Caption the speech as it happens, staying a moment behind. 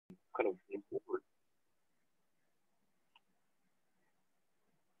kind of move forward.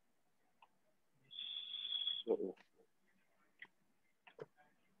 So,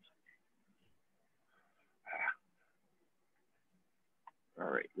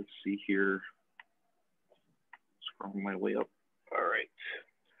 all right, let's see here. Scroll my way up. All right.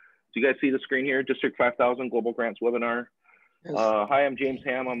 Do you guys see the screen here? District 5000 Global Grants webinar. Yes. Hi, I'm James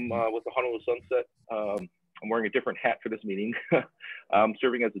Ham. I'm with the Honolulu Sunset. I'm wearing a different hat for this meeting. I'm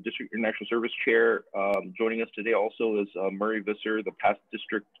serving as the District International Service Chair. Joining us today also is Murray Visser, the past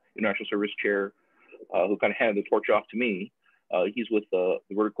District International Service Chair, who kind of handed the torch off to me. He's with the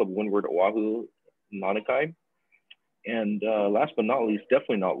Rotary Club of Windward Oahu, Nanakai. And last but not least,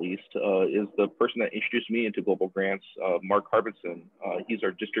 definitely not least, is the person that introduced me into Global Grants, Mark Harbison. He's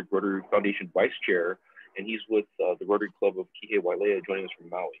our District Rotary Foundation Vice Chair, and he's with the Rotary Club of Kihei Wailea, joining us from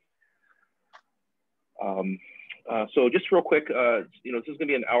Maui. So just real quick, you know, this is gonna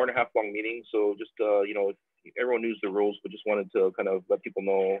be an hour and a half long meeting. So just, you know, everyone knows the rules, but just wanted to kind of let people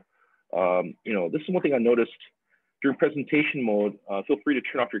know, you know, this is one thing I noticed during presentation mode. Feel free to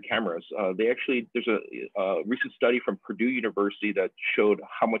turn off your cameras. There's a recent study from Purdue University that showed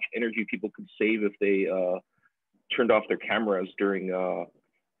how much energy people could save if they turned off their cameras during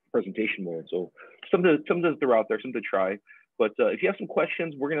presentation mode. So something to throw out there, something to try. But if you have some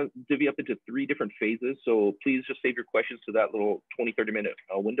questions, we're going to divvy up into 3 different phases. So please just save your questions to that little 20-30 minute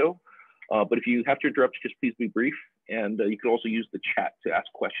window. But if you have to interrupt, just please be brief. And you can also use the chat to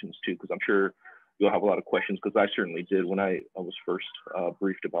ask questions too, because I'm sure you'll have a lot of questions, because I certainly did when I was first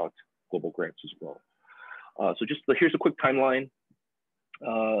briefed about Global Grants as well. So just here's a quick timeline.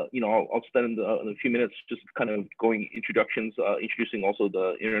 You know, I'll spend a few minutes just kind of going introductions, introducing also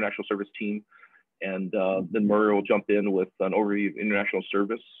the international service team. And then Murray will jump in with an overview of international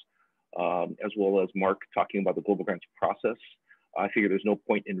service, as well as Mark talking about the Global Grants process. I figure there's no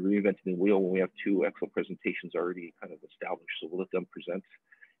point in reinventing the wheel when we have 2 excellent presentations already kind of established. So we'll let them present.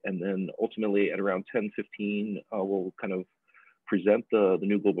 And then ultimately at around 10:15, we'll kind of present the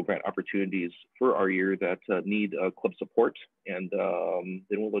new Global Grant opportunities for our year that need club support. And then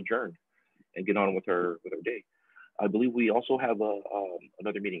we'll adjourn and get on with our day. I believe we also have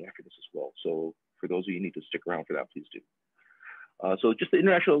another meeting after this as well. So for those of you who need to stick around for that, please do. So just the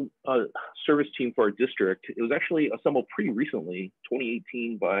international service team for our district, it was actually assembled pretty recently,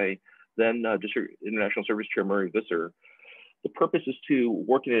 2018, by then District International Service Chair Murray Visser. The purpose is to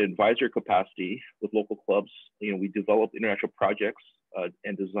work in an advisory capacity with local clubs. You know, we develop international projects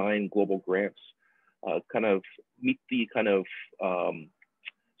and design global grants, kind of meet the kind of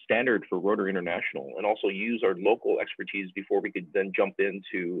standard for Rotary International, and also use our local expertise before we could then jump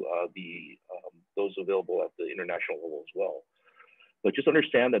into those available at the international level as well. But just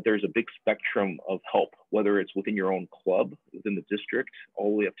understand that there's a big spectrum of help, whether it's within your own club, within the district,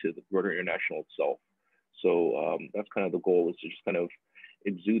 all the way up to the Rotary International itself. So that's kind of the goal, is to just kind of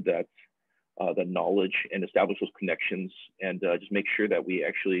exude that knowledge and establish those connections, and just make sure that we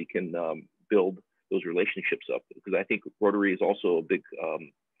actually can build those relationships up, because I think Rotary is also a big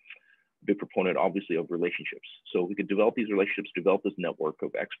proponent, obviously, of relationships. So we could develop these relationships, develop this network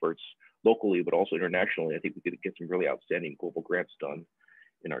of experts locally, but also internationally. I think we could get some really outstanding global grants done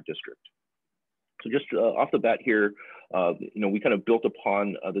in our district. So just off the bat here, you know, we kind of built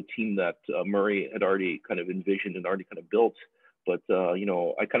upon the team that Murray had already kind of envisioned and already kind of built. But you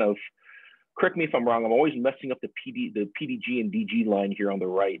know, I kind of, correct me if I'm wrong, I'm always messing up the PDG and DG line here on the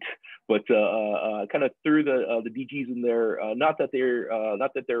right. But kind of threw the DGs in there. Not that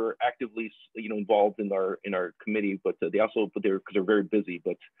they're actively, you know, involved in our committee, but they also put there because they're very busy.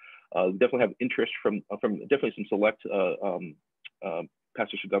 But we definitely have interest from definitely some select past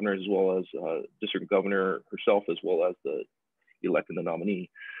district governors, as well as district governor herself, as well as the elect and the nominee.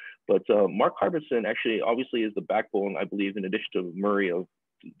 But Mark Harbison actually obviously is the backbone, I believe, in addition to Murray, of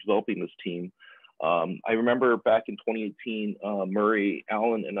developing this team. I remember back in 2018, Murray,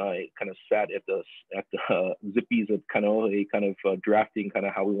 Allen, and I kind of sat at the Zippies at Kanoe, kind of drafting kind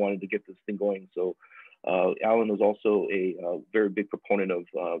of how we wanted to get this thing going. So Allen was also a very big proponent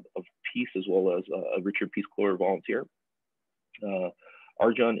of peace, as well as a Richard Peace Corps volunteer.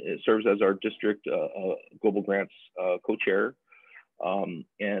 Arjun serves as our district Global Grants co-chair. And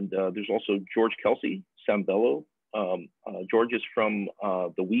there's also George Kelsey, Sam Bello. George is from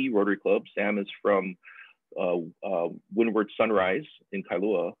the WE Rotary Club. Sam is from Windward Sunrise in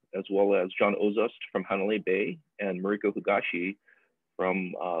Kailua, as well as John Ozust from Hanalei Bay, and Mariko Higashi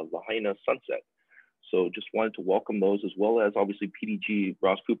from Lahaina Sunset. So just wanted to welcome those, as well as obviously PDG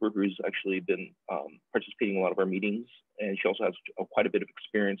Ross Cooper, who's actually been participating in a lot of our meetings. And she also has quite a bit of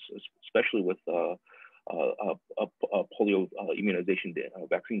experience, especially with polio immunization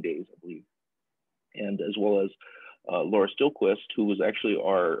vaccine days, I believe, and as well as Laura Stillquist, who was actually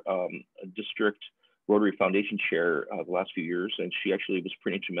our district Rotary Foundation chair the last few years, and she actually was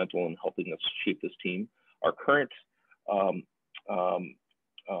pretty instrumental in helping us shape this team. Our current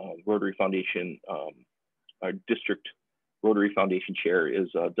Rotary Foundation, our district Rotary Foundation chair is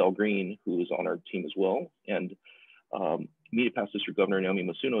Del Green, who is on our team as well. And immediate past district governor Naomi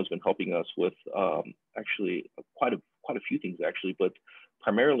Masuno has been helping us with actually quite a few things actually, but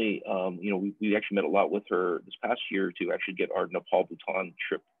primarily, you know, we actually met a lot with her this past year to actually get our Nepal Bhutan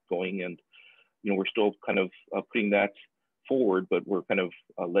trip going, and you know, we're still kind of putting that forward, but we're kind of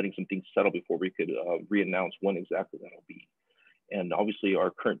letting some things settle before we could re-announce when exactly that'll be. And obviously,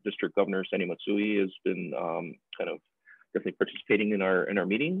 our current district governor Sandy Matsui has been kind of definitely participating in our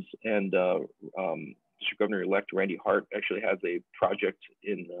meetings, and District Governor-elect Randy Hart actually has a project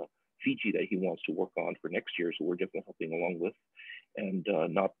in Fiji that he wants to work on for next year, so we're definitely helping along with. And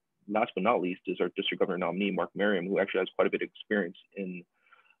not last but not least is our district governor nominee Mark Merriam, who actually has quite a bit of experience in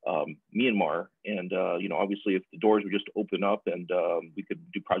Myanmar. And you know, obviously, if the doors would just open up and we could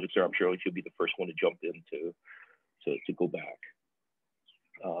do projects there, I'm sure he'll be the first one to jump in to go back.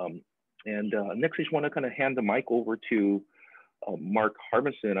 Next, I just want to kind of hand the mic over to Mark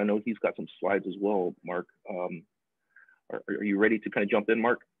Harbison. I know he's got some slides as well. Mark, are you ready to kind of jump in,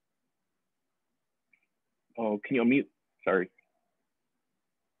 Mark? Oh, can you unmute? Sorry.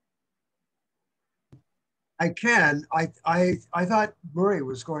 I can. I thought Murray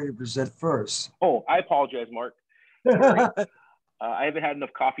was going to present first. Oh, I apologize, Mark. Sorry. I haven't had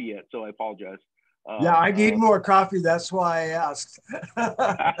enough coffee yet, so I apologize. Yeah, I need more coffee. That's why I asked.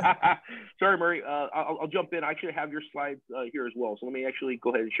 Sorry, Murray. I'll jump in. I actually have your slides here as well. So let me actually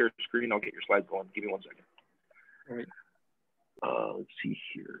go ahead and share the screen. I'll get your slides going. Give me 1 second. All right. Let's see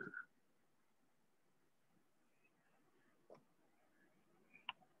here.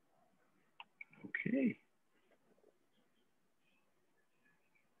 Okay.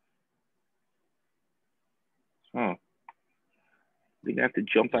 Oh, I think I have to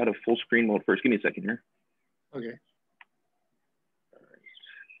jump out of full screen mode first. Give me a second here. Okay.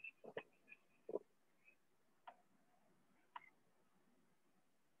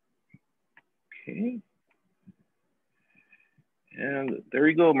 Okay. And there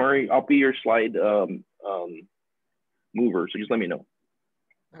you go, Murray. I'll be your slide mover, so just let me know.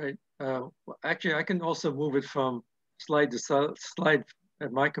 All right. Actually, I can also move it from slide to slide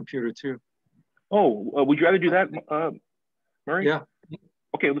at my computer too. Oh, would you rather do that, Murray? Yeah.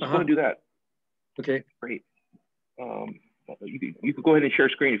 Okay, let's go and do that. Okay. Great. You could go ahead and share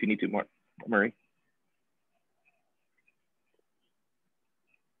screen if you need to, Murray.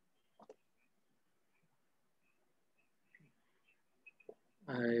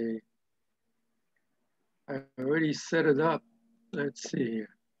 I already set it up. Let's see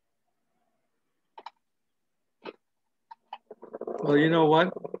here. Well, you know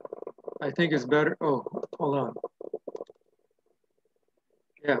what? I think it's better. Oh, hold on.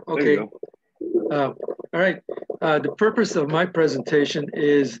 Yeah, okay. All right. The purpose of my presentation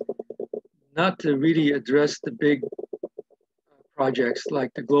is not to really address the big projects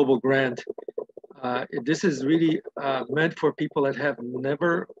like the global grant. This is really meant for people that have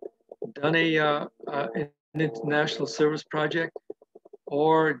never done an international service project,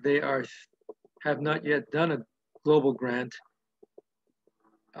 or they have not yet done a global grant,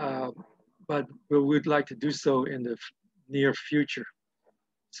 but we would like to do so in the near future.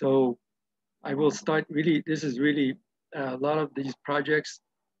 So I will start really, this is really, a lot of these projects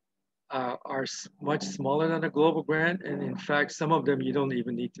are much smaller than a global grant. And in fact, some of them you don't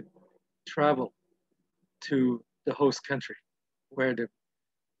even need to travel to the host country where the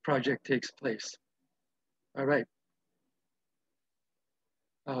project takes place. All right.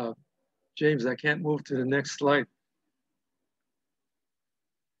 James, I can't move to the next slide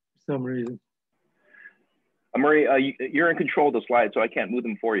for some reason. Murray, you're in control of the slides, so I can't move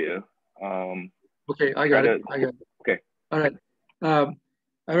them for you. Okay, I got it. Okay. All right. All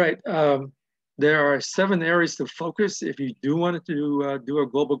right. There are 7 areas to focus if you do want to do a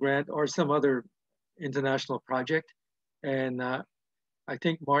global grant or some other international project. And I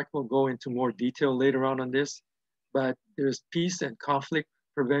think Mark will go into more detail later on this, but there's peace and conflict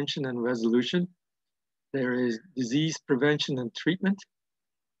prevention and resolution. There is disease prevention and treatment,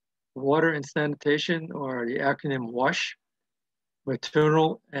 water and sanitation, or the acronym WASH,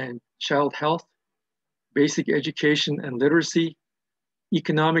 maternal and child health, basic education and literacy,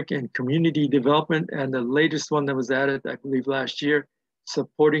 economic and community development, and the latest one that was added, I believe last year,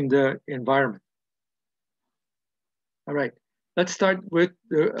 supporting the environment. All right, let's start with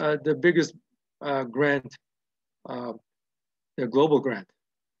the biggest grant, the global grant.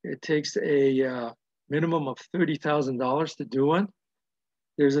 It takes a minimum of $30,000 to do one.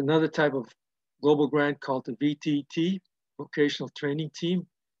 There's another type of global grant called the VTT, Vocational Training Team.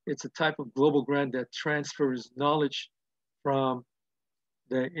 It's a type of global grant that transfers knowledge from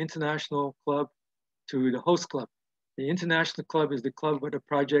the international club to the host club. The international club is the club where the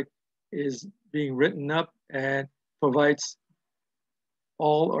project is being written up and provides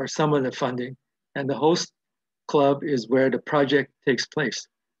all or some of the funding. And the host club is where the project takes place.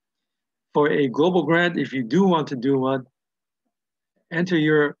 For a global grant, if you do want to do one, enter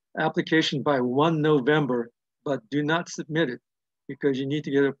your application by 1 November, but do not submit it because you need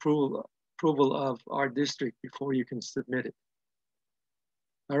to get approval of our district before you can submit it.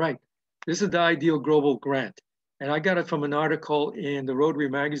 All right, this is the ideal global grant. And I got it from an article in the Rotary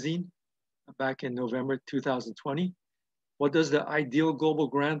magazine back in November 2020. What does the ideal global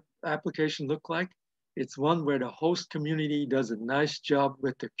grant application look like? It's one where the host community does a nice job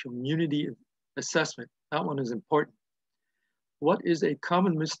with the community assessment. That one is important. What is a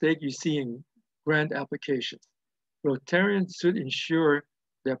common mistake you see in grant applications? Rotarians should ensure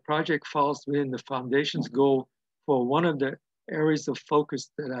that project falls within the foundation's goal for one of the areas of focus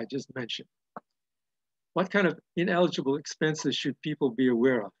that I just mentioned. What kind of ineligible expenses should people be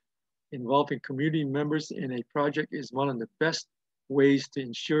aware of? Involving community members in a project is one of the best ways to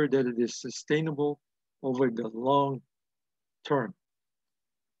ensure that it is sustainable over the long term.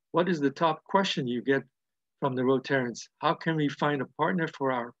 What is the top question you get from the Rotarians? How can we find a partner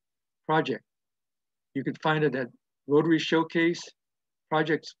for our project? You can find it at Rotary Showcase,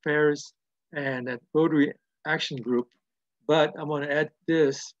 project fairs, and at Rotary Action Group. But I want to add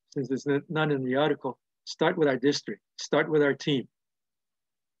this, since it's not in the article, start with our district, start with our team.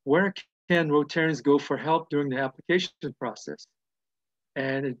 Where can Rotarians go for help during the application process?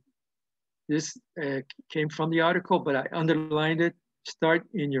 And this came from the article, but I underlined it. Start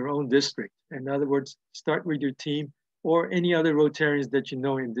in your own district. In other words, start with your team or any other Rotarians that you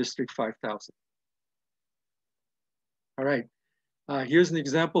know in District 5000. All right, here's an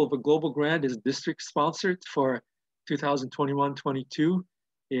example of a global grant. It's district sponsored for 2021-22.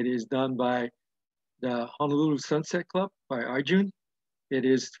 It is done by the Honolulu Sunset Club by Arjun. It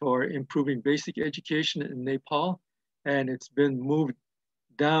is for improving basic education in Nepal, and it's been moved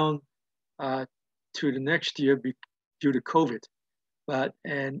down to the next year due to COVID.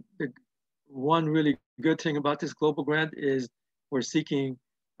 And the one really good thing about this global grant is we're seeking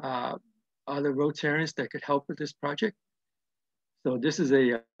other Rotarians that could help with this project. So this is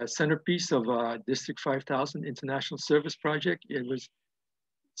a centerpiece of District 5000 International Service Project. It was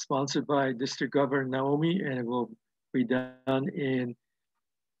sponsored by District Governor Naomi, and it will be done in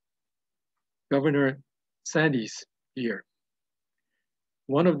Governor Sandy's year.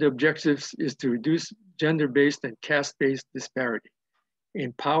 One of the objectives is to reduce gender-based and caste-based disparity,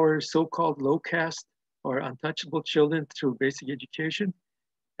 empower so-called low caste or untouchable children through basic education.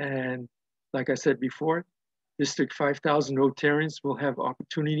 And like I said before, District 5000 Rotarians will have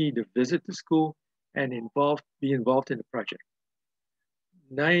opportunity to visit the school and be involved in the project.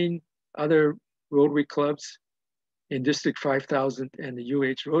 9 other Rotary clubs in District 5000 and the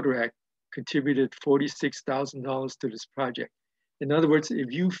UH Rotary Act contributed $46,000 to this project. In other words,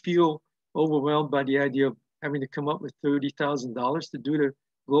 if you feel overwhelmed by the idea of having to come up with $30,000 to do the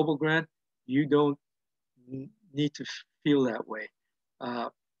global grant, you don't need to feel that way.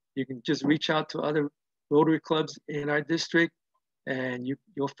 You can just reach out to other Rotary clubs in our district, and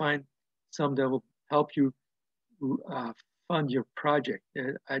you'll find some that will help you fund your project.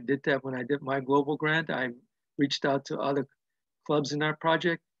 I did that when I did my global grant. I reached out to other clubs in our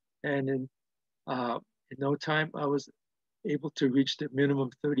project, and in no time, I was able to reach the minimum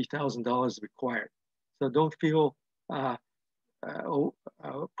 $30,000 required. So don't feel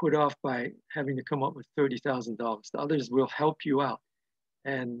put off by having to come up with $30,000. Others will help you out.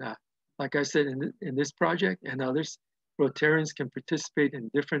 And like I said, in this project and others, Rotarians can participate in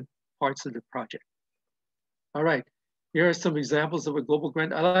different parts of the project. All right, here are some examples of a global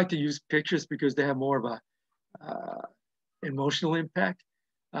grant. I like to use pictures because they have more of a emotional impact.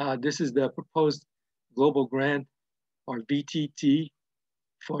 This is the proposed global grant, or VTT,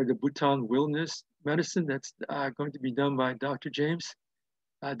 for the Bhutan Wilderness Medicine that's going to be done by Dr. James.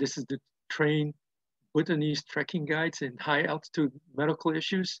 This is to train Bhutanese trekking guides in high altitude medical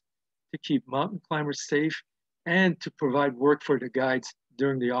issues, to keep mountain climbers safe, and to provide work for the guides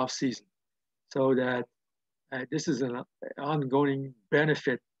during the off season. So that this is an ongoing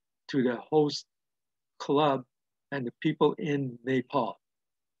benefit to the host club and the people in Nepal.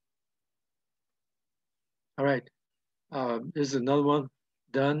 All right, this is another one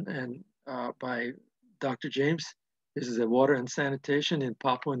done, and by Dr. James. This is a water and sanitation in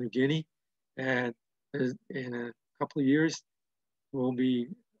Papua New Guinea. And in a couple of years, he'll be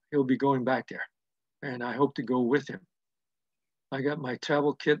going back there. And I hope to go with him. I got my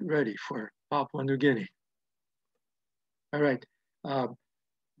travel kit ready for Papua New Guinea. All right.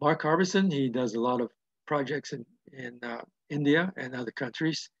 Mark Harbison, he does a lot of projects in India and other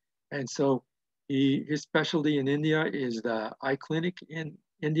countries. And so his specialty in India is the eye clinic in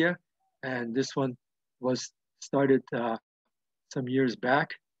India. And this one was started some years back.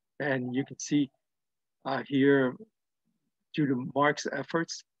 And you can see here, due to Mark's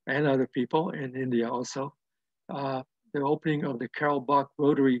efforts and other people in India also, the opening of the Carol Bach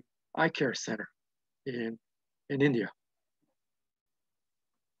Rotary Eye Care Center in India.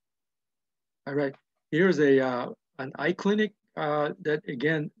 All right, here's an eye clinic that,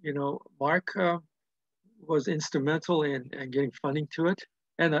 again, you know, Mark was instrumental in getting funding to it,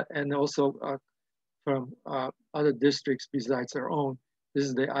 and also from other districts besides our own. This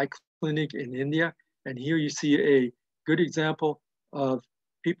is the eye clinic in India, and here you see a good example of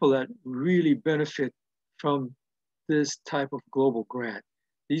people that really benefit from this type of global grant.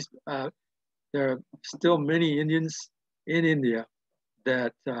 There are still many Indians in India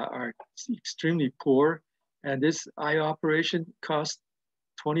that are extremely poor, and this eye operation cost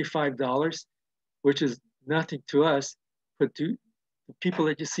 $25, which is nothing to us, but to the people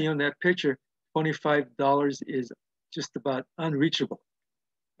that you see on that picture, $25 is just about unreachable.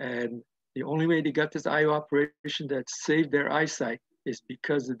 And the only way they got this eye operation that saved their eyesight is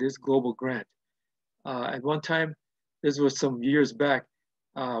because of this global grant. At one time, this was some years back,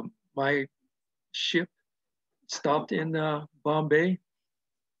 my ship stopped in Bombay,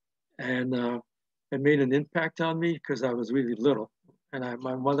 and it made an impact on me because I was really little. And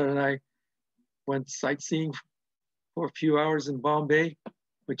my mother and I went sightseeing for a few hours in Bombay,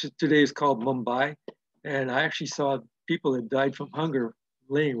 which today is called Mumbai. And I actually saw people that died from hunger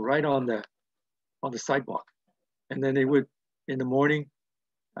laying right on the sidewalk. And then they would, in the morning,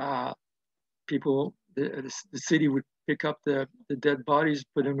 people, the city would pick up the dead bodies,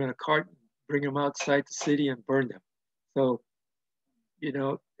 put them in a cart, bring them outside the city and burn them. So, you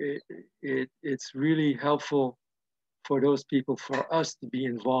know, it's really helpful for those people, for us to be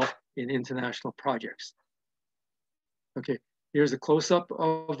involved in international projects. Okay, here's a close-up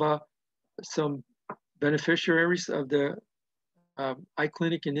of some beneficiaries of the eye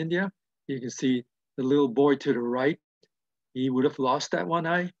clinic in India. You can see the little boy to the right. He would have lost that one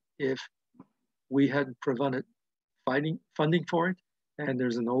eye if we hadn't provided funding for it. And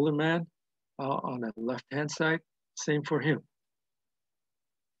there's an older man on the left-hand side, same for him.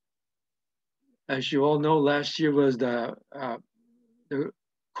 As you all know, last year was the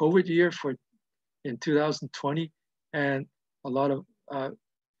COVID year in 2020, and a lot of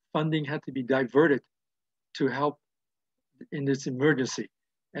funding had to be diverted to help in this emergency.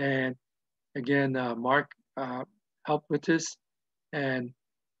 And again, Mark helped with this. And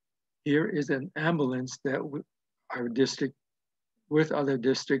here is an ambulance that our district, with other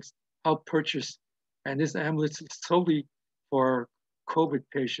districts, helped purchase. And this ambulance is solely for COVID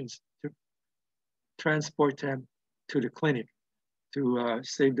patients to transport them to the clinic to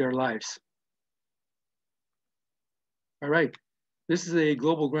save their lives. All right, this is a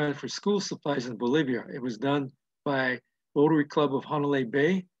global grant for school supplies in Bolivia. It was done by Rotary Club of Honolulu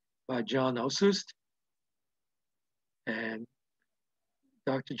Bay by John Osust. And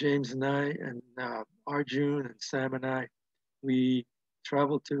Dr. James and I, and Arjun and Sam and I, we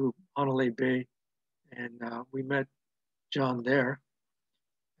traveled to Honolulu Bay, and we met John there.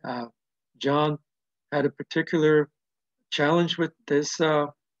 John had a particular challenge with this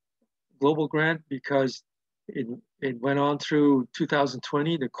global grant because it went on through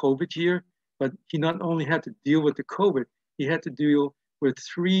 2020, the COVID year, but he not only had to deal with the COVID, he had to deal with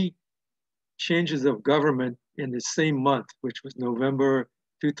 3 changes of government in the same month, which was November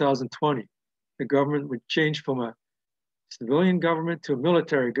 2020. The government would change from a civilian government to a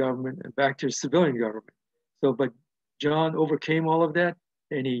military government and back to a civilian government. So, but John overcame all of that,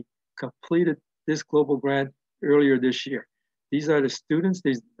 and he completed this global grant earlier this year. These are the students.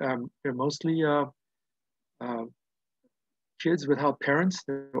 They're mostly kids without parents.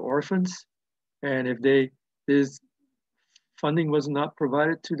 They're orphans. And if this funding was not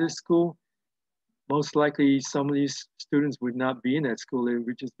provided to this school, most likely some of these students would not be in that school. They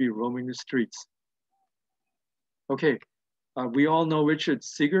would just be roaming the streets. Okay, we all know Richard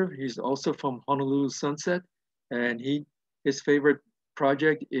Seeger. He's also from Honolulu Sunset, and his favorite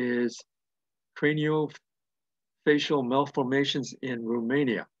project is craniofacial malformations in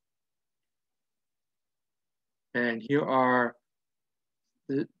Romania. And here are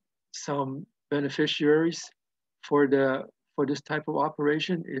some beneficiaries for this type of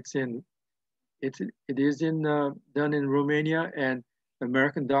operation. It is done in Romania, and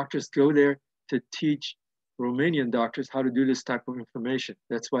American doctors go there to teach Romanian doctors how to do this type of information.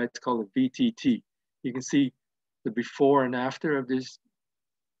 That's why it's called a VTT. You can see the before and after of this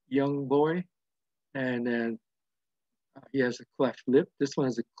young boy, and then he has a cleft lip. This one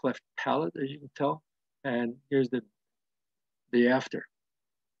has a cleft palate, as you can tell, and here's the after.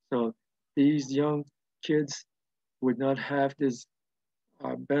 So these young kids would not have this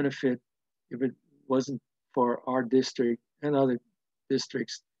benefit if it wasn't for our district and other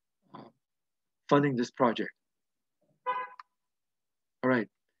districts funding this project. All right,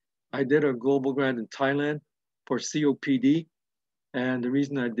 I did a global grant in Thailand for COPD. And the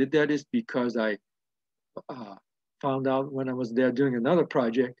reason I did that is because I found out when I was there doing another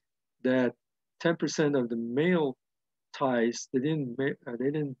project that 10% of the male Thais, they didn't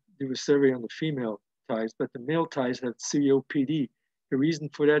do a survey on the female Thais, but the male Thais have COPD. The reason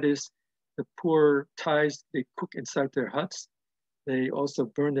for that is the poor Thais, they cook inside their huts. They also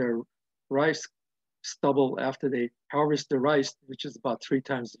burn their rice stubble after they harvest the rice, which is about 3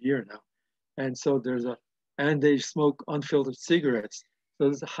 times a year now. And so and they smoke unfiltered cigarettes. So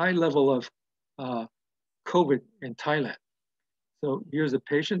there's a high level of COVID in Thailand. So here's a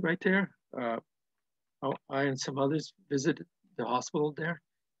patient right there. I and some others visited the hospital there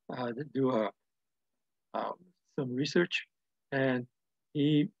to do some research. And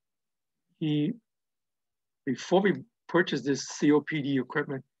he before we purchased this COPD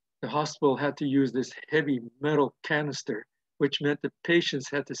equipment, the hospital had to use this heavy metal canister, which meant the patients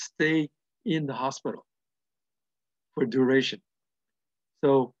had to stay in the hospital for duration.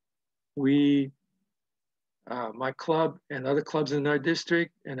 So my club and other clubs in our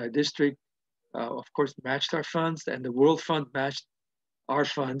district, of course, matched our funds, and the World Fund matched our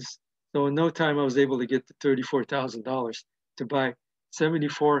funds. So in no time, I was able to get the $34,000 to buy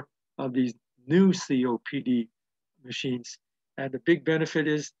 74 of these new COPD machines. And the big benefit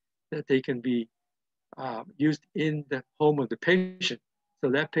is that they can be used in the home of the patient. So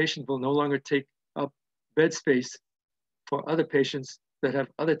that patient will no longer take up bed space for other patients that have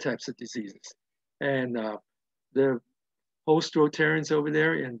other types of diseases. And the host Rotarians over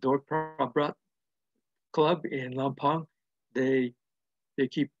there in Dork Prabhat Club in Lampang, they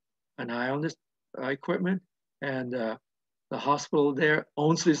keep an eye on this equipment, and the hospital there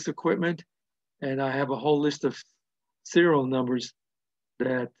owns this equipment, and I have a whole list of serial numbers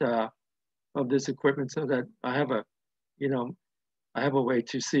that of this equipment, so that I have a way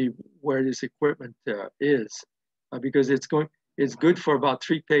to see where this equipment is, because it's good for about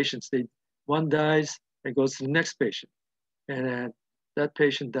 3 patients. One dies, it goes to the next patient, and then that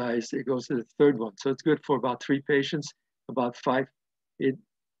patient dies, it goes to the 3rd one. So it's good for about 3 patients, about 5. It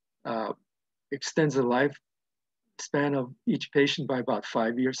extends the lifespan of each patient by about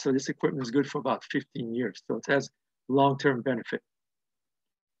 5 years. So this equipment is good for about 15 years. So it has long-term benefit.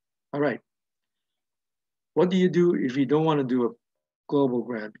 All right. What do you do if you don't want to do a global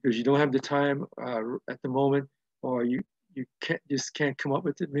grant because you don't have the time at the moment, or you just can't come up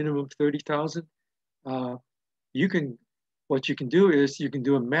with the minimum 30,000? What you can do is you can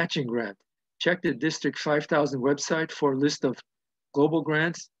do a matching grant. Check the District 5000 website for a list of global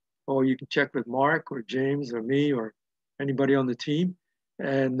grants, or you can check with Mark or James or me or anybody on the team,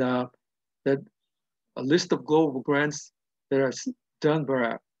 and that a list of global grants that are done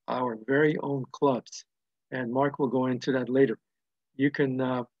by our very own clubs. And Mark will go into that later. You can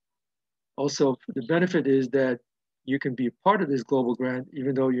also, the benefit is that you can be part of this global grant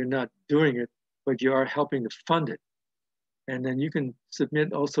even though you're not doing it, but you are helping to fund it. And then you can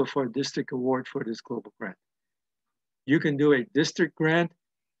submit also for a district award for this global grant. You can do a district grant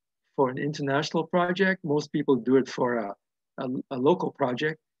for an international project. Most people do it for a local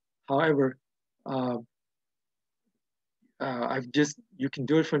project. However, you can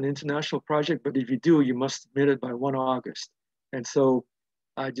do it for an international project, but if you do, you must submit it by 1 August. And so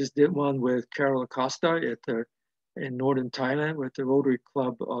I just did one with Carol Acosta in Northern Thailand with the Rotary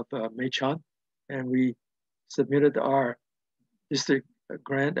Club of Mechon. And we submitted our district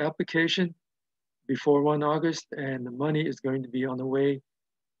grant application before 1 August, and the money is going to be on the way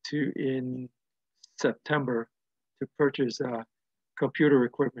in September to purchase computer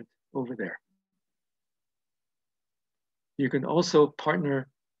equipment over there. You can also partner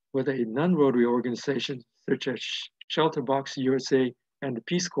with a non-Rotary organization such as Shelter Box USA and the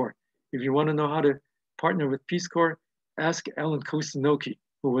Peace Corps. If you want to know how to partner with Peace Corps, ask Alan Kusinoki,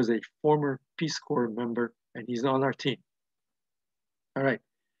 who was a former Peace Corps member, and he's on our team. All right,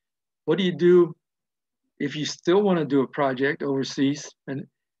 what do you do if you still want to do a project overseas? And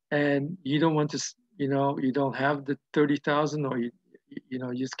and you don't want to, you don't have the 30,000, or you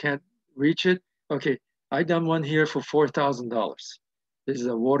just can't reach it. Okay, I done one here for $4,000. This is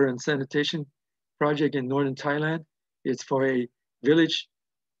a water and sanitation project in northern Thailand. It's for a village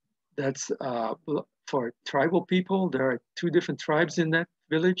that's for tribal people. There are 2 different tribes in that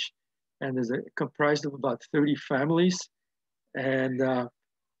village, and there's comprised of about 30 families. And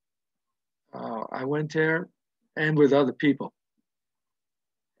I went there and with other people,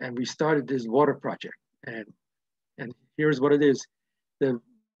 and we started this water project. And here's what it is. The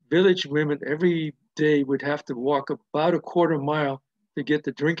village women every day would have to walk about a quarter mile to get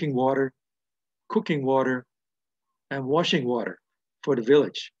the drinking water, cooking water, and washing water for the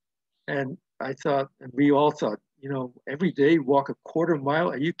village. And I thought, and we all thought, every day walk a quarter mile.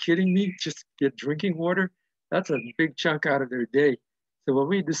 Are you kidding me? Just get drinking water? That's a big chunk out of their day. So what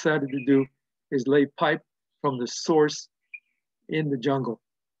we decided to do is lay pipe from the source in the jungle.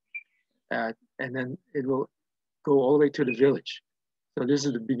 And then it will go all the way to the village. So this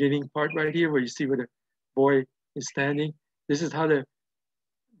is the beginning part right here where you see where the boy is standing. This is how the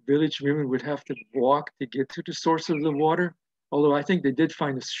village women would have to walk to get to the source of the water. Although I think they did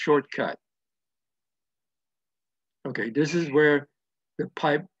find a shortcut. Okay, this is where the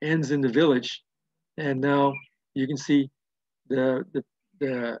pipe ends in the village. And now you can see the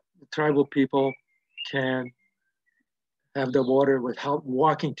tribal people can have the water without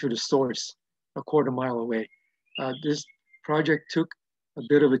walking to the source a quarter mile away. This project took a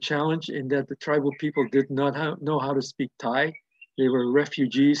bit of a challenge in that the tribal people did not know how to speak Thai. They were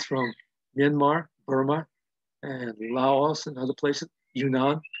refugees from Myanmar, Burma, and Laos and other places,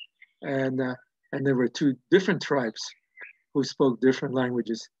 Yunnan. And there were 2 different tribes who spoke different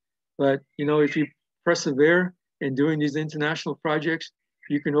languages. But if you persevere in doing these international projects,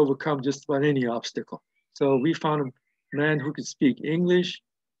 you can overcome just about any obstacle. So we found a man who could speak English,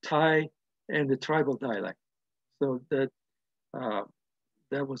 Thai, and the tribal dialect. So that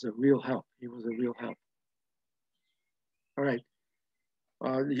was a real help. He was a real help. All right.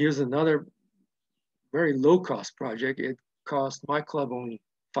 Here's another very low-cost project. It cost my club only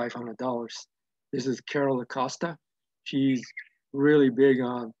 $500. This is Carol Acosta. She's really big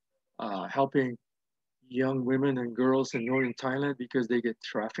on helping young women and girls in northern Thailand because they get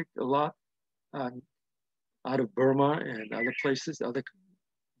trafficked a lot out of Burma and other places, other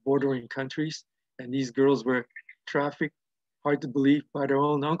bordering countries. And these girls were trafficked, hard to believe, by their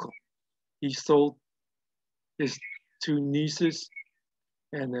own uncle. He sold his 2 nieces,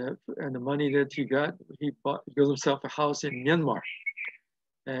 and the money that he got, he built himself a house in Myanmar.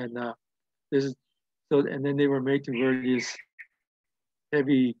 And and then they were made to wear these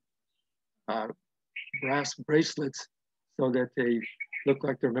heavy brass bracelets so that they look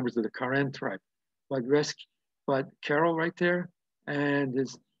like they're members of the Karen tribe. But Carol right there and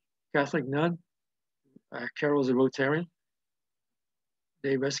this Catholic nun, Carol's a Rotarian.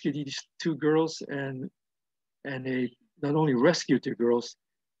 They rescued these 2 girls and they not only rescued the girls,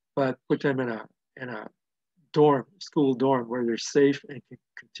 but put them in a dorm, school dorm, where they're safe and can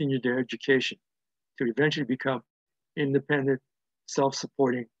continue their education to eventually become independent,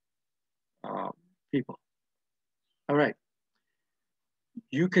 self-supporting people. All right.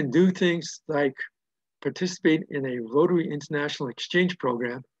 You can do things like participate in a Rotary International Exchange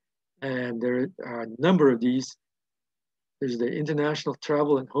Program, and there are a number of these. There's the International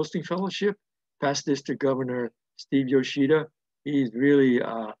Travel and Hosting Fellowship. Past District Governor Steve Yoshida, he's really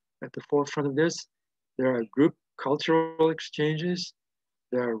at the forefront of this. There are group cultural exchanges.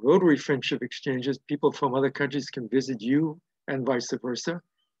 There are Rotary Friendship Exchanges. People from other countries can visit you and vice versa.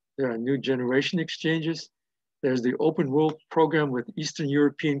 There are New Generation Exchanges. There's the Open World Program with Eastern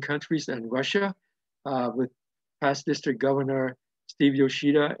European countries and Russia with past District Governor Steve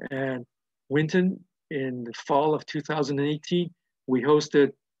Yoshida and Winton. In the fall of 2018, we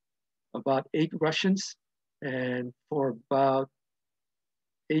hosted about 8 Russians, and for about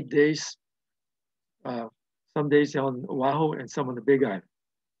 8 days, some days on Oahu and some on the Big Island.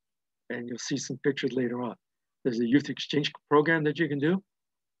 And you'll see some pictures later on. There's a youth exchange program that you can do.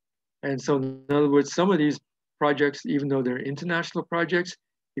 And so in other words, some of these projects, even though they're international projects,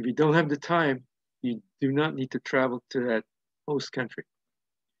 if you don't have the time, you do not need to travel to that host country.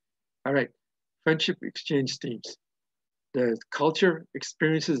 All right, friendship exchange themes. The culture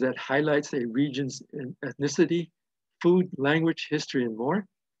experiences that highlights a region's ethnicity, food, language, history, and more.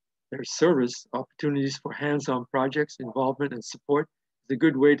 There's service opportunities for hands-on projects, involvement, and support. It's a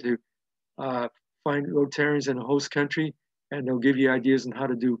good way to find Rotarians in a host country, and they'll give you ideas on how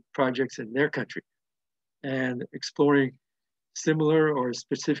to do projects in their country. And exploring similar or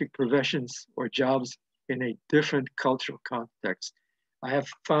specific professions or jobs in a different cultural context. I have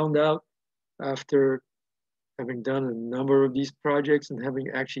found out after having done a number of these projects and having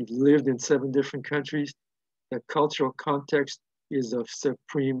actually lived in 7 different countries, that cultural context is of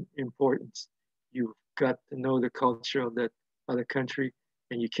supreme importance. You've got to know the culture of that other country,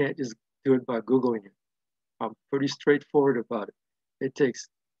 and you can't just do it by Googling it. I'm pretty straightforward about it. It takes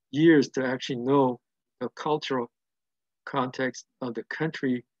years to actually know the cultural context of the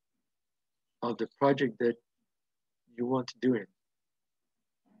country of the project that you want to do it.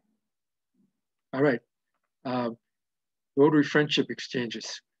 All right, Rotary Friendship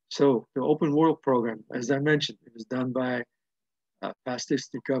Exchanges. So the Open World Program, as I mentioned, it was done by past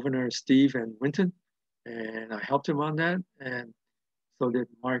District Governor Steve and Winton, and I helped him on that, and so did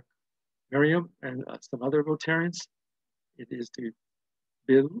Mark Merriam and some other Rotarians. It is to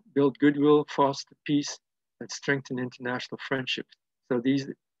build goodwill, foster peace, and strengthen international friendships. So these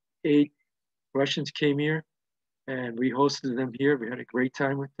 8 Russians came here, and we hosted them here. We had a great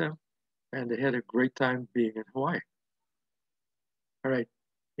time with them, and they had a great time being in Hawaii. All right,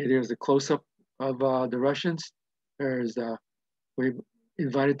 here's a close-up of the Russians. We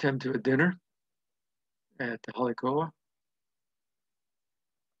invited them to a dinner at the Halikoa.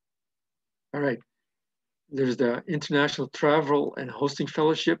 All right, there's the International Travel and Hosting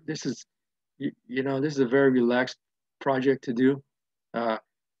Fellowship. This is, this is a very relaxed project to do.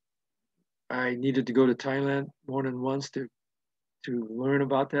 I needed to go to Thailand more than once to learn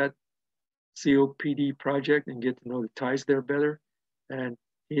about that COPD project and get to know the Thais there better. And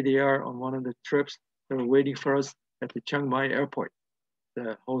here they are on one of the trips. They were waiting for us at the Chiang Mai airport,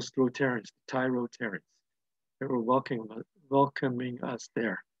 the host Rotarians, the Thai Rotarians. They were welcoming us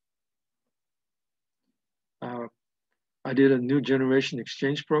there. I did a new generation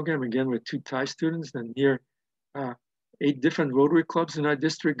exchange program, again with 2 Thai students, and here 8 different Rotary clubs in our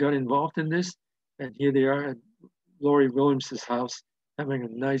district got involved in this. And here they are at Lori Williams' house having a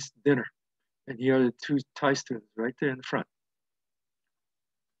nice dinner. And here are the 2 Thai students right there in the front.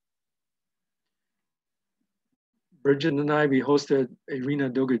 Bridget and I, we hosted Irina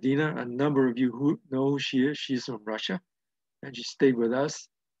Dogodina. A number of you who know who she is. She's from Russia, and she stayed with us.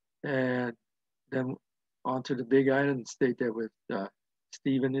 And then on to the Big Island and stayed there with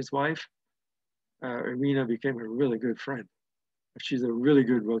Steve and his wife. Irina became a really good friend. She's a really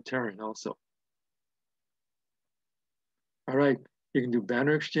good Rotarian also. All right, you can do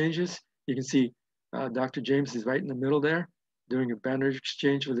banner exchanges. You can see Dr. James is right in the middle there, doing a banner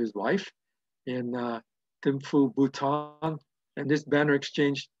exchange with his wife in Thimphu, Bhutan. And this banner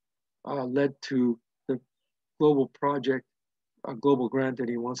exchange led to the global project, a global grant that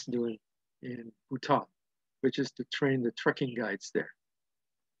he wants to do in Bhutan, which is to train the trekking guides there.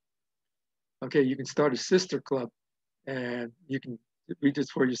 Okay, you can start a sister club, and you can read this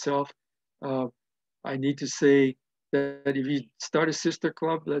for yourself. I need to say that if you start a sister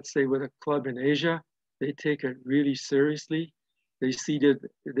club, let's say with a club in Asia, they take it really seriously. They see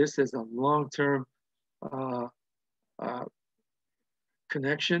this as a long-term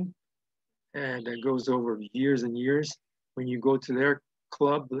connection, and that goes over years and years. When you go to their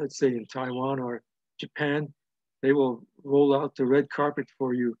club, let's say in Taiwan or Japan, they will roll out the red carpet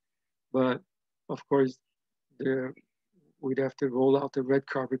for you. But of course, we'd have to roll out the red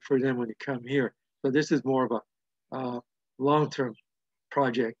carpet for them when they come here. So this is more of a long-term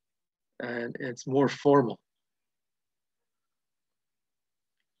project, and it's more formal.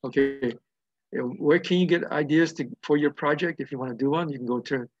 Okay, where can you get ideas for your project? If you want to do one, you can go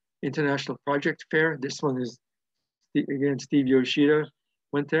to International Project Fair. This one is, again, Steve Yoshida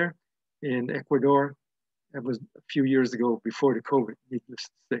went there in Ecuador. That was a few years ago before the COVID, needless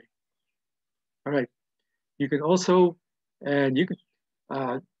to say. All right, you can also, and you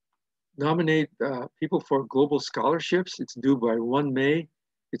can nominate people for global scholarships. It's due by 1 May.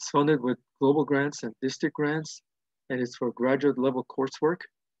 It's funded with global grants and district grants, and it's for graduate level coursework.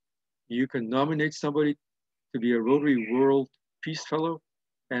 You can nominate somebody to be a Rotary World Peace Fellow,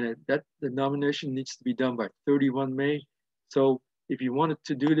 and the nomination needs to be done by 31 May. So if you wanted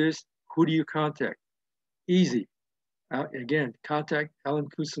to do this, who do you contact? Easy. Again, contact Alan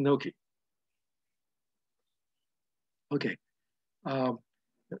Kusunoki. Okay.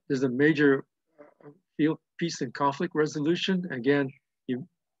 There's a major field peace and conflict resolution. Again, you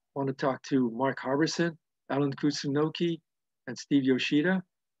want to talk to Mark Harbison, Alan Kusunoki, and Steve Yoshida.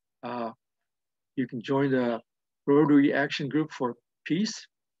 You can join the Rotary Action Group for Peace.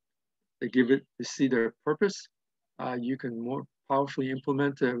 They give it to see their purpose. You can more powerfully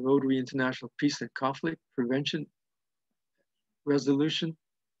implement the Rotary International Peace and Conflict Prevention Resolution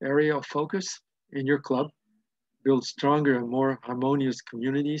area of focus in your club, build stronger and more harmonious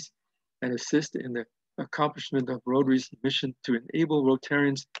communities, and assist in the accomplishment of Rotary's mission to enable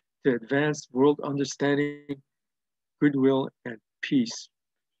Rotarians to advance world understanding, goodwill, and peace.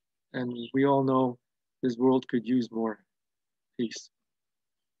 And we all know this world could use more peace.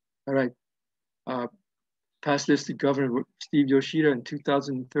 All right. Passed this to Governor Steve Yoshida in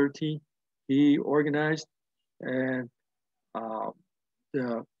 2013. He organized and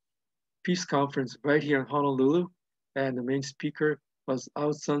the peace conference right here in Honolulu. And the main speaker was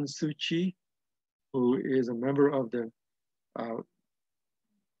Aung San Suu Kyi, who is a member of the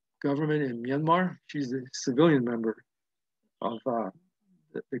government in Myanmar. She's a civilian member of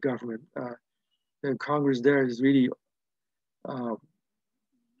the government. The Congress there is really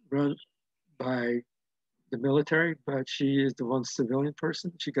run by the military, but she is the one civilian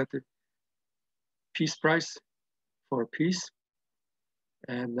person. She got the Peace Prize for peace,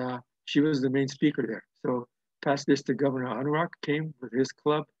 and she was the main speaker there. So passed this to Governor Anurag, came with his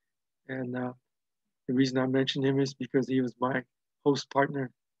club, and the reason I mentioned him is because he was my host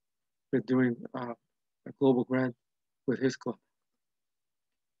partner with doing a global grant with his club.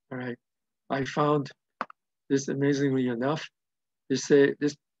 All right, I found this amazingly enough. This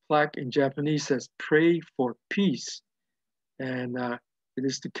plaque in Japanese says, "Pray for peace," and it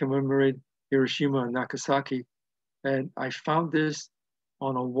is to commemorate Hiroshima and Nagasaki. And I found this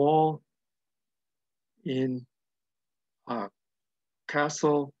on a wall in a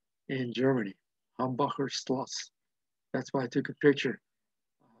castle in Germany, Hambacher Schloss. That's why I took a picture.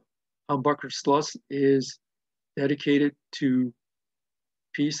 Hambacher Schloss is dedicated to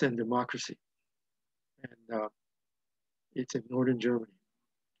peace and democracy. And it's in northern Germany.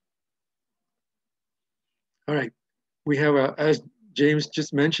 All right, we have, as James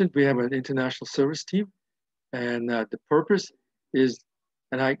just mentioned, we have an international service team. And the purpose is,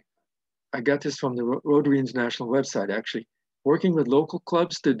 and I got this from the Rotary International website actually, working with local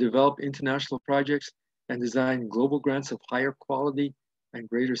clubs to develop international projects and design global grants of higher quality and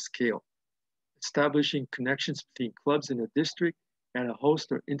greater scale. Establishing connections between clubs in a district and a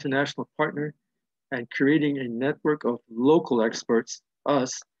host or international partner, and creating a network of local experts,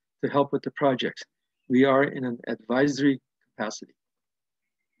 us, to help with the projects. We are in an advisory capacity.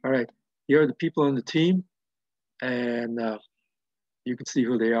 All right, here are the people on the team, and you can see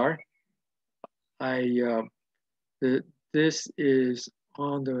who they are. This is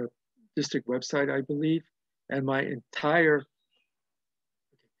on the district website, I believe, and my entire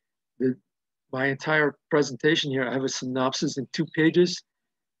presentation here, I have a synopsis in 2 pages.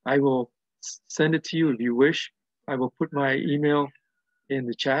 I will send it to you if you wish. I will put my email in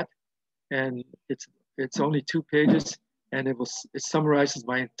the chat, and it's only 2 pages, and it summarizes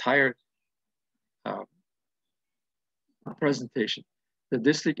my entire presentation. The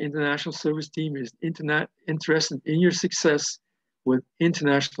District International Service Team is interested in your success with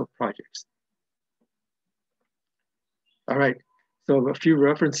international projects. All right, so a few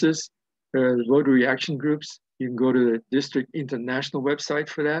references. The Rotary Action Groups. You can go to the District International website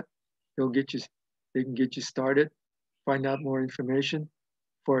for that. They can get you started, find out more information.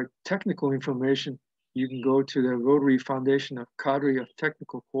 For technical information, you can go to the Rotary Foundation of Cadre of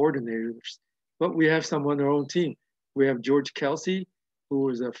Technical Coordinators. But we have some on our own team. We have George Kelsey, who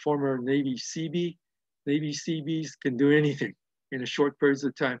is a former Navy CB. Navy CBs can do anything in a short periods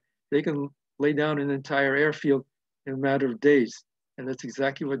of time. They can lay down an entire airfield in a matter of days. And that's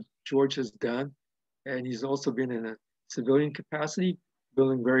exactly what George has done. And he's also been in a civilian capacity,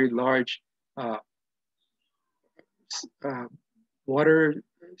 building very large water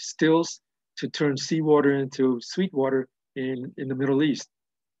stills to turn seawater into sweet water in the Middle East.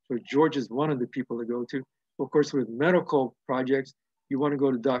 So George is one of the people to go to. Of course, with medical projects, you want to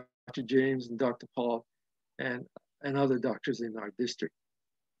go to Dr. James and Dr. Paul and other doctors in our district.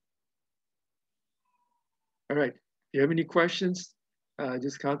 All right, if you have any questions,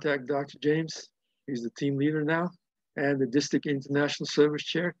 just contact Dr. James. He's the team leader now, and the District International Service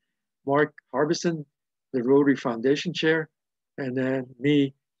Chair, Mark Harbison, the Rotary Foundation Chair, and then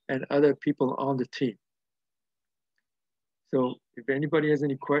me and other people on the team. So if anybody has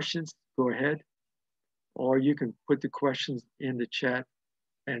any questions, go ahead, or you can put the questions in the chat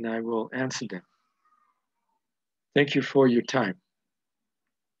and I will answer them. Thank you for your time.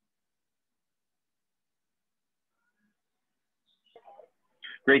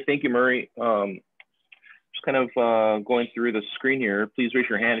 Great, thank you, Murray. Just kind of going through the screen here. Please raise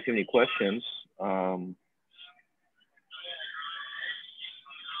your hand if you have any questions.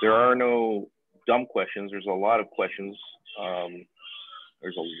 There are no dumb questions. There's a lot of questions.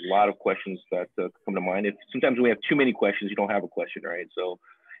 There's a lot of questions that come to mind. Sometimes when we have too many questions, you don't have a question, right? So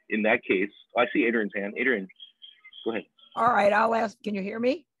in that case, I see Adrian's hand. Adrian, go ahead. All right, I'll ask, can you hear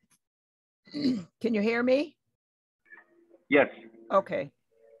me? Can you hear me? Yes. Okay.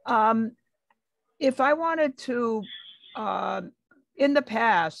 If I wanted to, in the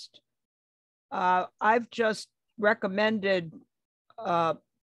past, I've just recommended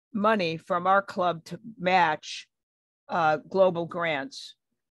money from our club to match global grants.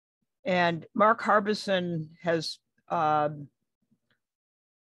 And Mark Harbison has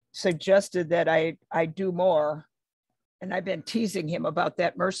suggested that I do more. And I've been teasing him about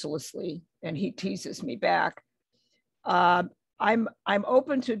that mercilessly, and he teases me back. I'm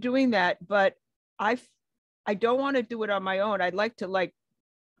open to doing that, but I don't want to do it on my own. I'd like to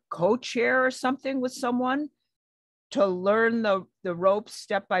co-chair or something with someone to learn the ropes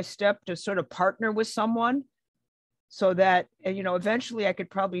step by step, to sort of partner with someone, so that, eventually I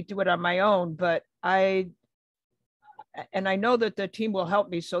could probably do it on my own, but I know that the team will help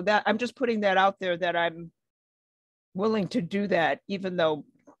me. So that I'm just putting that out there, that I'm willing to do that, even though,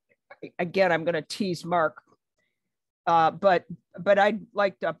 again, I'm going to tease Mark. But I'd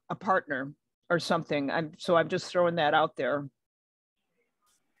like a partner or something. I'm just throwing that out there.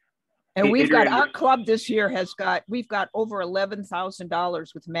 And Hey, we've Adrian, got, our club this year we've got over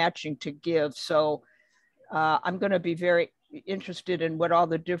 $11,000 with matching to give. So I'm going to be very interested in what all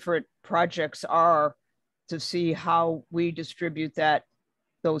the different projects are, to see how we distribute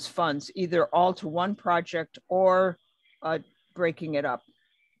those funds, either all to one project or breaking it up.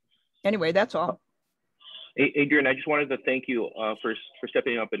 Anyway, that's all. Adrian, I just wanted to thank you for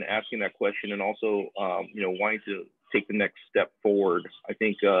stepping up and asking that question, and also wanting to take the next step forward. I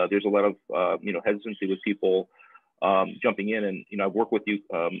think there's a lot of hesitancy with people jumping in, and I've worked with you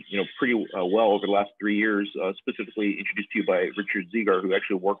pretty well over the last 3 years, specifically introduced to you by Richard Ziegar, who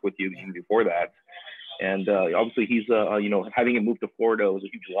actually worked with you even before that. And obviously he's having him move to Florida was a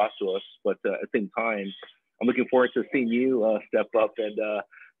huge loss to us, but at the same time, I'm looking forward to seeing you step up and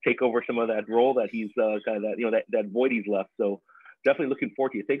take over some of that role that he's kind of that void he's left. So definitely looking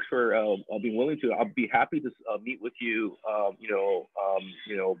forward to you. Thanks for being willing to. I'll be happy to meet with you.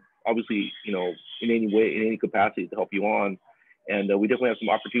 Obviously, in any way, in any capacity to help you on. And we definitely have some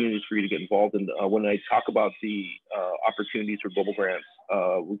opportunities for you to get involved. And when I talk about the opportunities for global grants,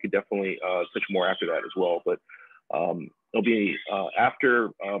 we could definitely touch more after that as well. But it'll be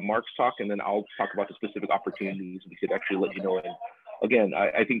after Mark's talk, and then I'll talk about the specific opportunities we could actually let you know. And again,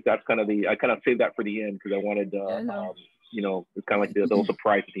 I think that's kind of I kind of saved that for the end, because I wanted, it's kind of like the little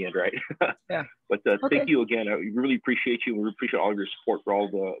surprise at the end, right? Yeah. But Okay. Thank you again. I really appreciate you. We appreciate all of your support for all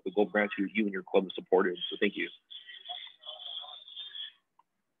the global grants you and your club have supported. So thank you.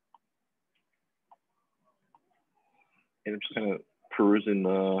 And I'm just kind of perusing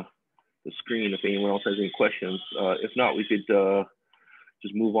the screen if anyone else has any questions. If not, we could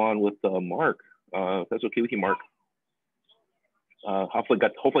just move on with Mark. If that's okay with you, Mark. Hopefully I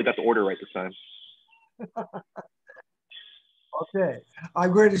got the order right this time. Okay,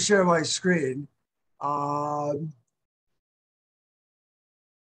 I'm going to share my screen. Last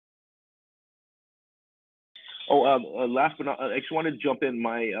but not, I just wanted to jump in.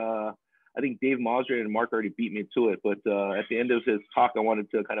 I think Dave Mosry and Mark already beat me to it, but at the end of his talk, I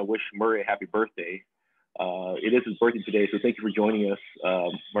wanted to kind of wish Murray a happy birthday. It is his birthday today, so thank you for joining us,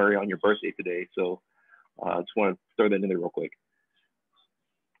 Murray, on your birthday today. So I just want to throw that in there real quick.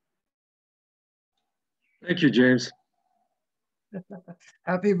 Thank you, James.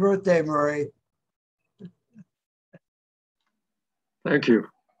 Happy birthday, Murray. Thank you.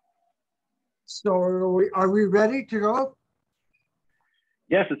 So are we ready to go?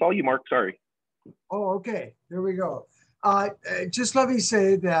 Yes, it's all you, Mark. Sorry. Oh, okay. Here we go. Just let me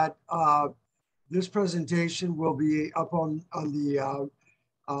say that this presentation will be up on the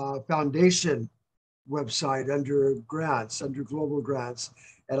foundation website under grants, under global grants,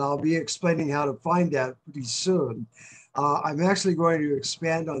 and I'll be explaining how to find that pretty soon. I'm actually going to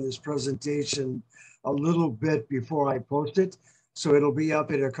expand on this presentation a little bit before I post it, so it'll be up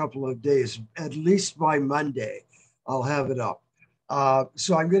in a couple of days. At least by Monday, I'll have it up.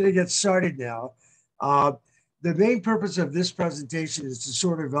 So I'm going to get started now. The main purpose of this presentation is to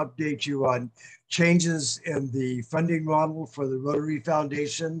sort of update you on changes in the funding model for the Rotary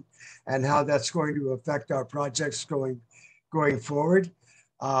Foundation and how that's going to affect our projects going forward.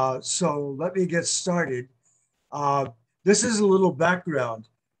 So let me get started. This is a little background.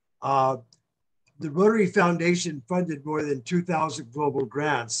 The Rotary Foundation funded more than 2,000 global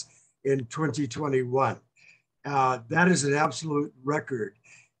grants in 2021. That is an absolute record.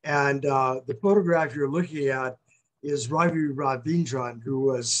 And the photograph you're looking at is Ravi Ravindran,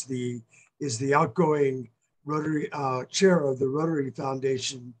 who is the outgoing Rotary chair of the Rotary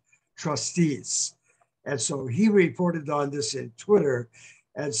Foundation trustees. And so he reported on this in Twitter.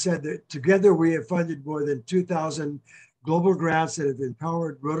 and said that together we have funded more than 2,000 global grants that have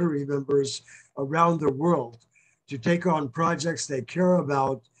empowered Rotary members around the world to take on projects they care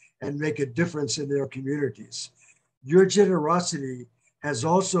about and make a difference in their communities. Your generosity has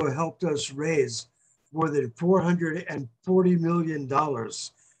also helped us raise more than $440 million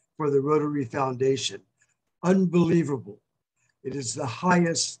for the Rotary Foundation. Unbelievable. It is the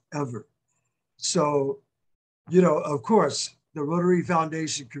highest ever. So, you know, of course, the Rotary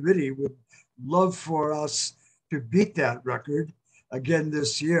Foundation Committee would love for us to beat that record again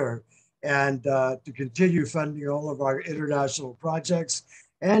this year and to continue funding all of our international projects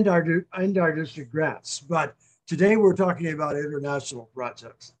and our district grants. But today we're talking about international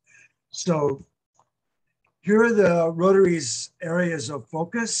projects. So here are the Rotary's areas of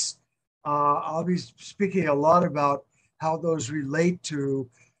focus. I'll be speaking a lot about how those relate to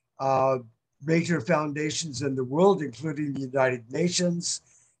major foundations in the world, including the United Nations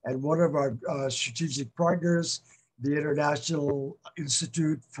and one of our strategic partners, the International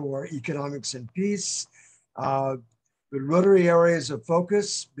Institute for Economics and Peace. The Rotary areas of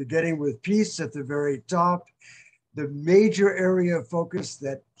focus, beginning with peace at the very top. The major area of focus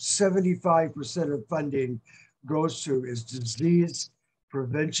that 75% of funding goes to is disease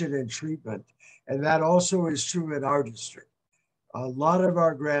prevention and treatment. And that also is true in our district. A lot of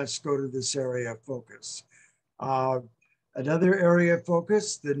our grants go to this area of focus. Another area of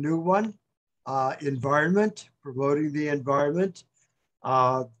focus, the new one, environment, promoting the environment.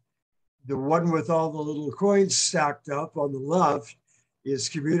 The one with all the little coins stacked up on the left is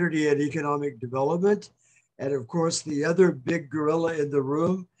community and economic development. And of course, the other big gorilla in the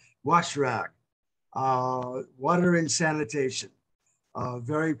room, WashRag, water and sanitation,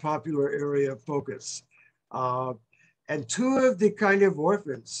 very popular area of focus. And two of the kind of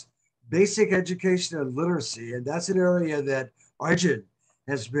orphans, basic education and literacy, and that's an area that Arjun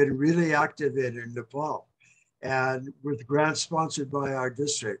has been really active in Nepal, and with grants sponsored by our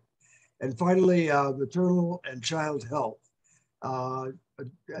district. And finally, maternal and child health, an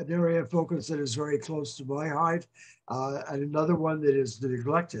area of focus that is very close to my heart, and another one that is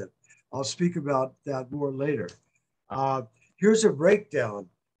neglected. I'll speak about that more later. Here's a breakdown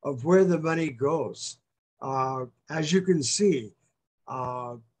of where the money goes. As you can see,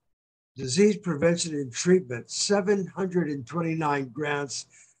 disease prevention and treatment, 729 grants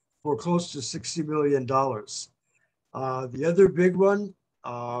for close to $60 million. The other big one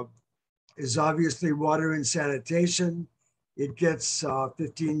is obviously water and sanitation. It gets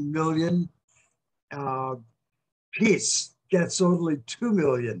 15 million. Peace gets only 2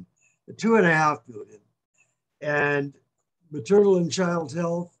 million, 2.5 million. And maternal and child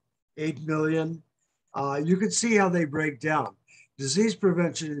health, 8 million. You can see how they break down. Disease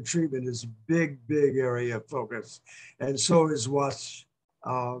prevention and treatment is a big, big area of focus. And so is water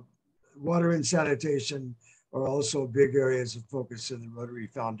and sanitation are also big areas of focus in the Rotary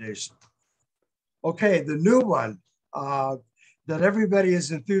Foundation. Okay, the new one that everybody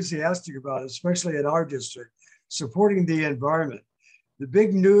is enthusiastic about, especially in our district, supporting the environment. The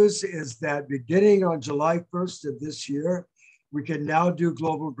big news is that beginning on July 1st of this year, we can now do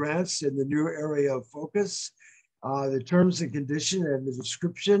global grants in the new area of focus. The terms and condition and the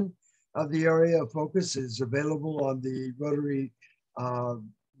description of the area of focus is available on the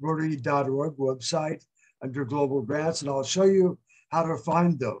Rotary.org website under global grants, and I'll show you how to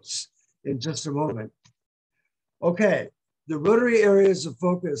find those in just a moment. Okay, the Rotary areas of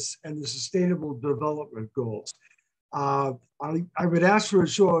focus and the sustainable development goals. I would ask for a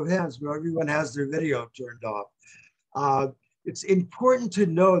show of hands, but everyone has their video turned off. It's important to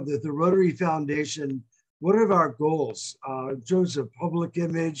know that the Rotary Foundation, one of our goals in terms of public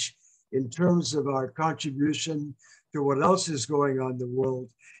image, in terms of our contribution to what else is going on in the world,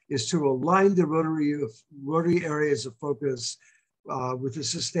 is to align the Rotary areas of focus with the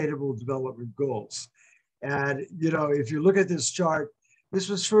sustainable development goals. And, you know, if you look at this chart, this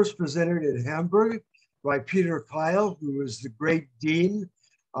was first presented in Hamburg by Peter Kyle, who is the great dean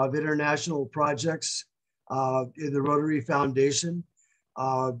of international projects in the Rotary Foundation.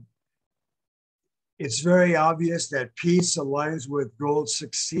 It's very obvious that peace aligns with goal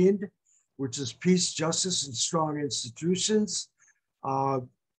 16, which is peace, justice, and strong institutions.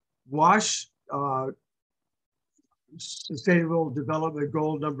 WASH, Sustainable Development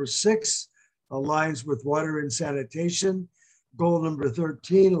Goal number 6, aligns with water and sanitation. Goal number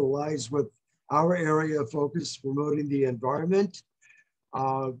 13 aligns with our area of focus, promoting the environment,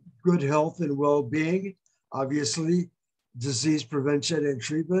 good health and well-being, obviously, disease prevention and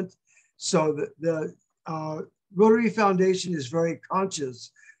treatment. So the Rotary Foundation is very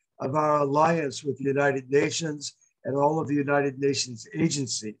conscious of our alliance with the United Nations and all of the United Nations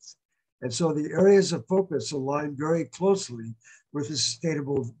agencies. And so the areas of focus align very closely with the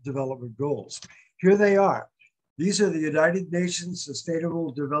Sustainable Development Goals. Here they are. These are the United Nations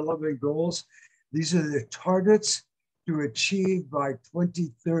Sustainable Development Goals. These are the targets to achieve by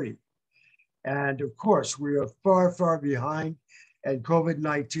 2030. And of course, we are far, far behind, and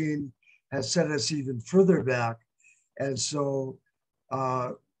COVID-19 has set us even further back. And so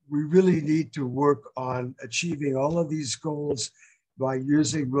we really need to work on achieving all of these goals by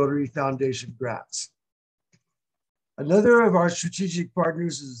using Rotary Foundation grants. Another of our strategic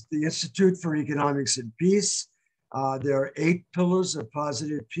partners is the Institute for Economics and Peace. There are 8 pillars of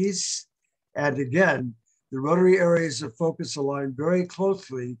positive peace. And again, the Rotary areas of focus align very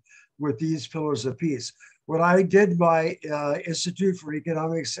closely with these pillars of peace. When I did my Institute for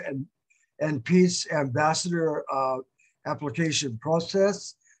Economics and Peace ambassador application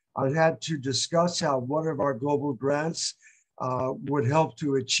process, I had to discuss how one of our global grants would help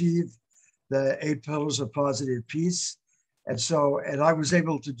to achieve the 8 pillars of positive peace. And I was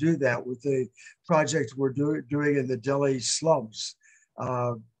able to do that with the project we're doing in the Delhi slums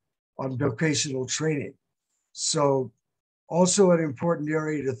on vocational training. So also an important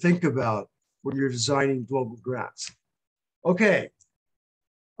area to think about when you're designing global grants. Okay,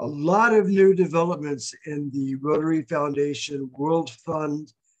 a lot of new developments in the Rotary Foundation World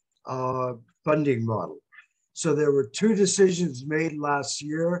Fund funding model. So there were 2 decisions made last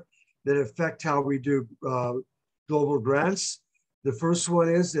year that affect how we do global grants. The first one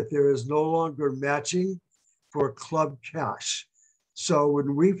is that there is no longer matching for club cash. So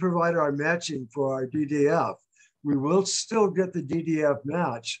when we provide our matching for our DDF, we will still get the DDF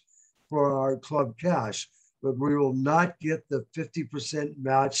match for our club cash, but we will not get the 50%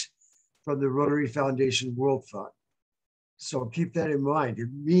 match from the Rotary Foundation World Fund. So keep that in mind. It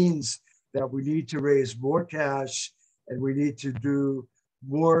means that we need to raise more cash and we need to do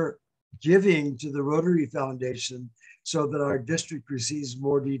more giving to the Rotary Foundation so that our district receives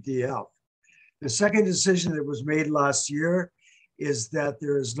more DDF. The second decision that was made last year is that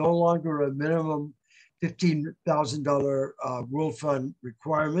there is no longer a minimum $15,000 World Fund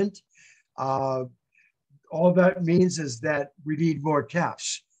requirement. All that means is that we need more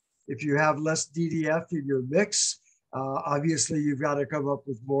cash. If you have less DDF in your mix, obviously you've got to come up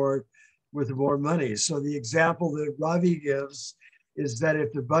with more money. So the example that Ravi gives is that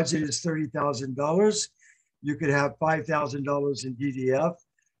if the budget is $30,000, you could have $5,000 in DDF,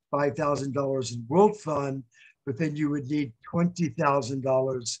 $5,000 in World Fund, but then you would need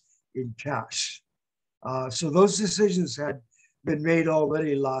 $20,000 in cash. So those decisions had been made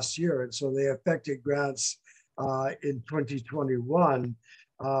already last year, and so they affected grants in 2021,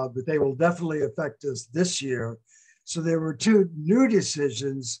 but they will definitely affect us this year. So there were 2 new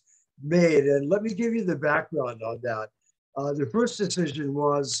decisions made, and let me give you the background on that. The first decision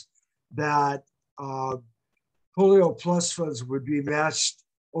was that Polio Plus funds would be matched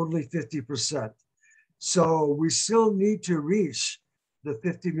only 50%. So we still need to reach the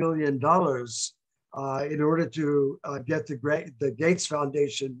 $50 million in order to get the Gates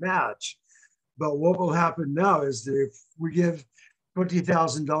Foundation match. But what will happen now is that if we give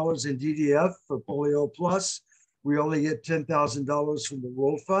 $20,000 in DDF for Polio Plus, we only get $10,000 from the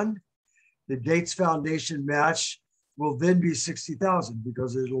World Fund. The Gates Foundation match will then be $60,000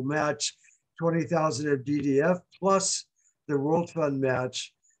 because it'll match $20,000 of DDF plus the World Fund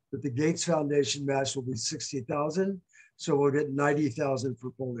match, but the Gates Foundation match will be $60,000. So we'll get $90,000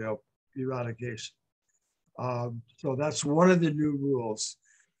 for polio eradication. So that's one of the new rules.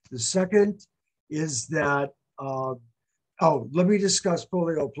 The second is that, let me discuss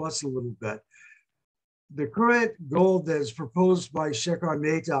Polio Plus a little bit. The current goal that is proposed by Shekhar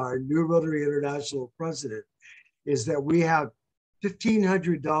Mehta, our new Rotary International president, is that we have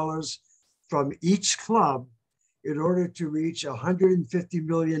 $1,500 from each club in order to reach $150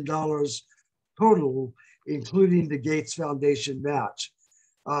 million total, including the Gates Foundation match.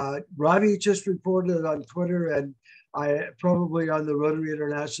 Ravi just reported on Twitter and probably on the Rotary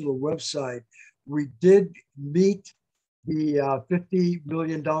International website, we did meet the $50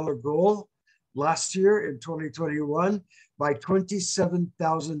 million goal last year in 2021 by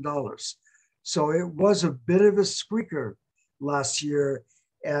 $27,000. So it was a bit of a squeaker last year.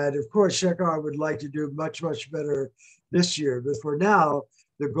 And of course, Shekhar would like to do much, much better this year. But for now,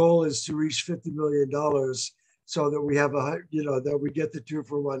 the goal is to reach $50 million so that we have that we get the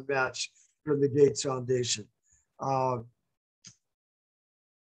 2-for-1 match from the Gates Foundation. The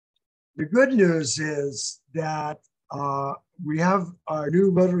good news is that we have our new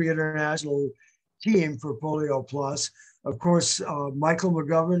Rotary International team for Polio Plus. Of course, Michael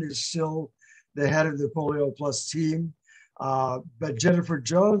McGovern is still the head of the Polio Plus team. But Jennifer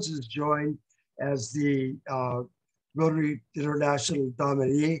Jones is joined as the Rotary International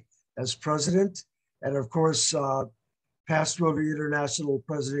nominee as president. And of course, past Rotary International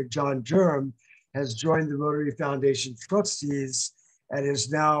President John Durham has joined the Rotary Foundation trustees and is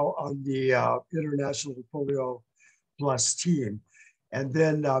now on the International Polio Plus team. And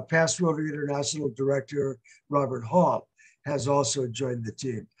then past Rotary International Director Robert Hall has also joined the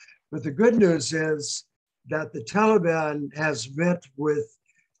team. But the good news is that the Taliban has met with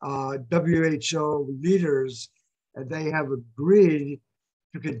WHO leaders, and they have agreed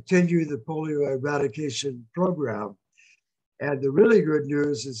to continue the polio eradication program. And the really good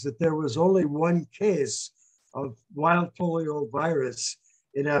news is that there was only one case of wild polio virus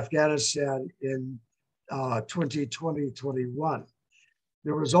in Afghanistan in 2020-21.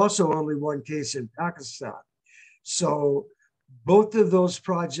 There was also only one case in Pakistan. So both of those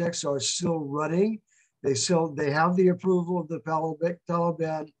projects are still running. They have the approval of the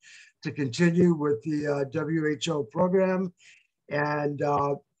Taliban to continue with the WHO program. And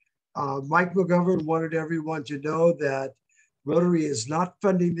Mike McGovern wanted everyone to know that Rotary is not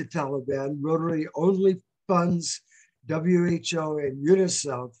funding the Taliban. Rotary only funds WHO and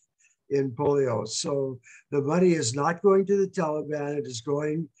UNICEF in polio. So the money is not going to the Taliban. It is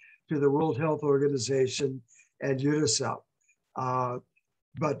going to the World Health Organization and UNICEF.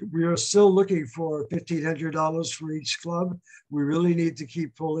 But we are still looking for $1,500 for each club. We really need to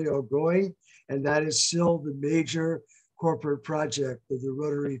keep polio going. And that is still the major corporate project of the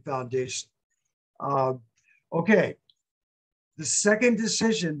Rotary Foundation. Okay, the second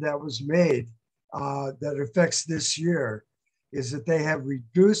decision that was made that affects this year is that they have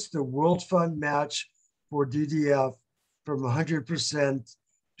reduced the World Fund match for DDF from 100%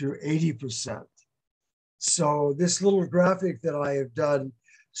 to 80%. So this little graphic that I have done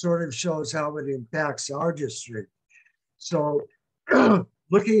sort of shows how it impacts our district. So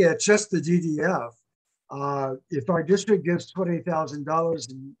looking at just the DDF, if our district gives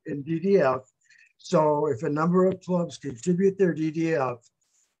 $20,000 in DDF, so if a number of clubs contribute their DDF,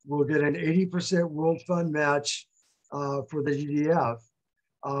 we'll get an 80% World Fund match for the DDF,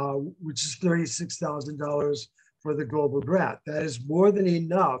 which is $36,000 for the global grant. That is more than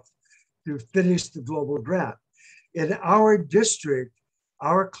enough to finish the global grant. In our district,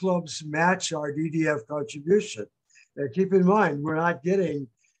 our clubs match our DDF contribution. Now, keep in mind, we're not getting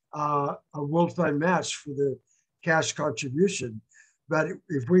a World Fund match for the cash contribution. But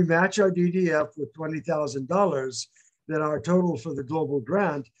if we match our DDF with $20,000, then our total for the global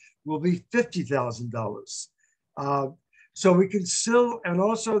grant will be $50,000. So we can still, and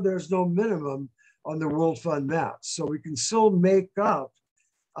also there's no minimum on the World Fund match. So we can still make up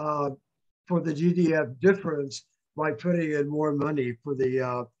for the DDF difference by putting in more money for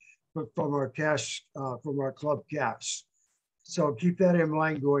the from our cash, from our club cash. So keep that in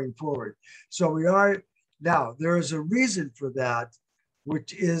mind going forward. So we are, now there is a reason for that,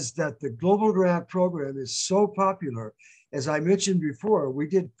 which is that the Global Grant Program is so popular. As I mentioned before, we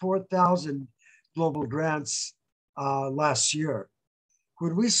did 4,000 global grants last year.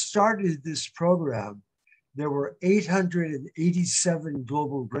 When we started this program, there were 887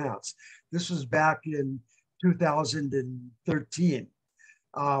 global grants. This was back in 2013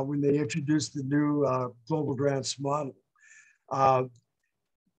 when they introduced the new global grants model.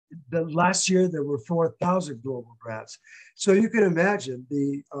 The last year there were 4,000 global grants. So you can imagine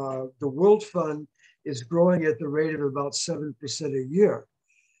the World Fund is growing at the rate of about 7% a year.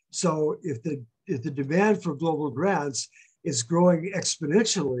 So if the demand for global grants is growing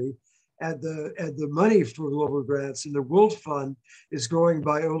exponentially, and the money for global grants in the World Fund is growing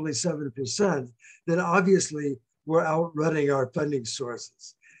by only 7%, then obviously we're outrunning our funding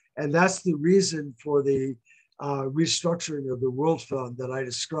sources. And that's the reason for the restructuring of the World Fund that I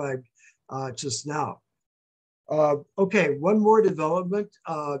described just now. Okay, one more development.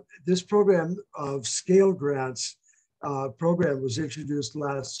 This program of scale grants program was introduced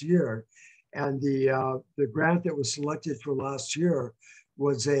last year. And the grant that was selected for last year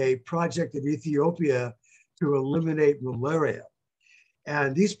was a project in Ethiopia to eliminate malaria.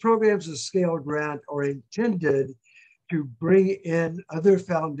 And these programs of scale grant are intended to bring in other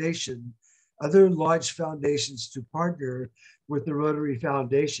large foundations to partner with the Rotary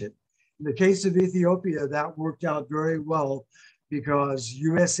Foundation. In the case of Ethiopia, that worked out very well because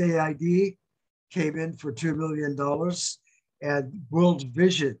USAID came in for $2 million and World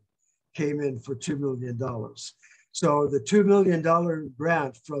Vision came in for $2 million. So the $2 million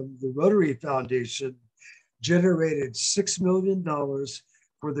grant from the Rotary Foundation generated $6 million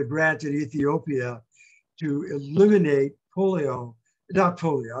for the grant in Ethiopia to eliminate polio not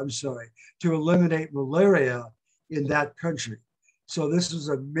polio, I'm sorry, to eliminate malaria in that country. So this was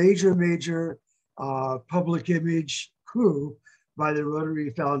a major public image coup by the Rotary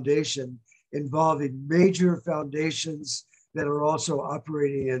Foundation, involving major foundations that are also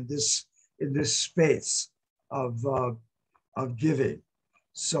operating in this space of giving.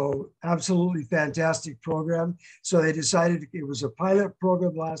 So absolutely fantastic program. So they decided it was a pilot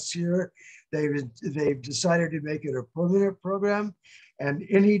program last year. They've decided to make it a permanent program, and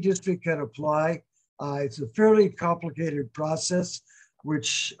any district can apply. It's a fairly complicated process,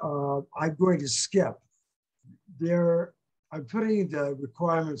 which I'm going to skip. I'm putting the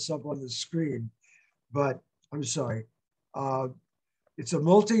requirements up on the screen, but I'm sorry. It's a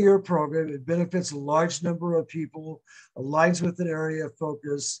multi-year program. It benefits a large number of people, aligns with an area of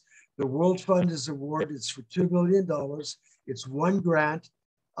focus. The World Fund is awarded. It's for $2 million. It's one grant.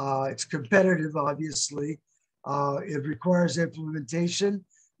 It's competitive, obviously. It requires implementation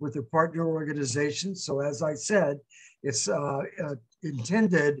with a partner organization. So as I said, it's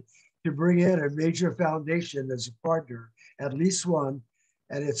intended to bring in a major foundation as a partner, at least one,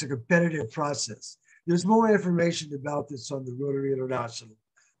 and it's a competitive process. There's more information about this on the Rotary International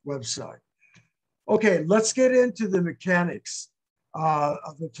website. Okay, let's get into the mechanics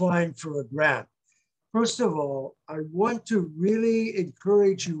of applying for a grant. First of all, I want to really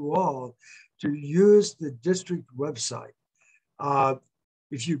encourage you all to use the district website.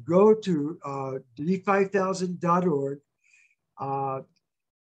 If you go to d5000.org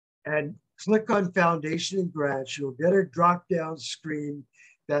and click on Foundation and Grants, you'll get a drop-down screen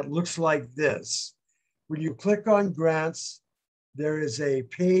that looks like this. When you click on grants, there is a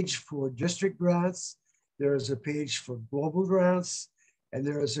page for district grants, there is a page for global grants, and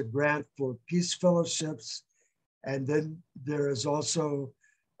there is a grant for peace fellowships. And then there is also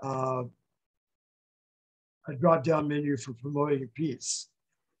a drop-down menu for promoting peace.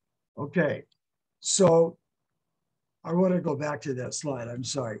 Okay, so I want to go back to that slide, I'm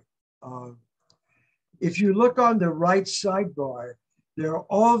sorry. If you look on the right sidebar, there are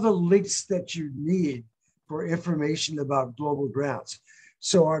all the links that you need for information about global grants.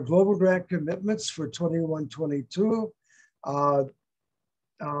 So our global grant commitments for 21-22,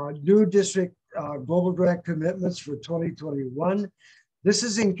 new district global grant commitments for 2021. This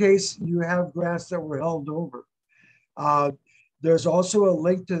is in case you have grants that were held over. There's also a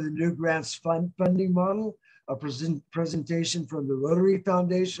link to the new grants funding model, a presentation from the Rotary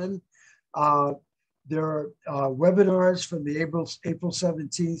Foundation. There are webinars from the April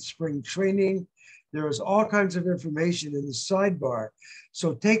 17th spring training. There is all kinds of information in the sidebar.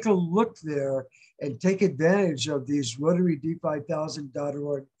 So take a look there and take advantage of these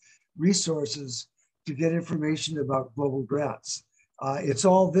RotaryD5000.org resources to get information about global grants. It's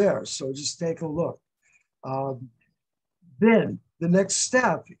all there, so just take a look. Then the next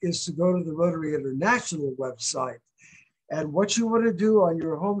step is to go to the Rotary International website. And what you want to do on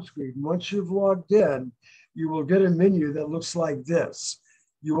your home screen, once you've logged in, you will get a menu that looks like this.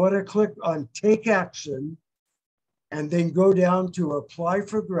 You want to click on Take Action and then go down to Apply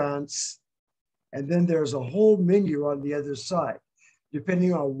for Grants. And then there's a whole menu on the other side,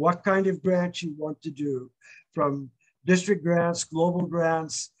 depending on what kind of grant you want to do, from district grants, global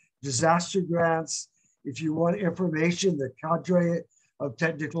grants, disaster grants. If you want information, the cadre of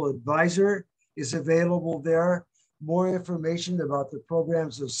technical advisor is available there. More information about the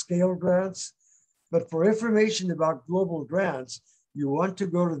programs of scale grants. But for information about global grants, you want to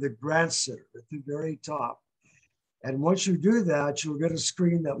go to the Grant Center at the very top. And once you do that, you'll get a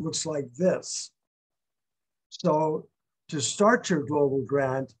screen that looks like this. So to start your global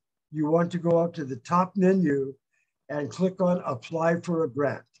grant, you want to go up to the top menu and click on Apply for a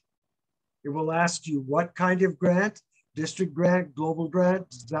Grant. It will ask you what kind of grant, district grant, global grant,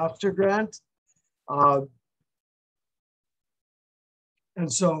 disaster grant.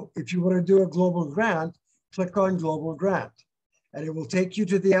 And so if you want to do a global grant, click on Global Grant, and it will take you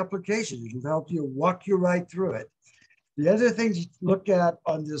to the application. It will help you walk you right through it. The other thing to look at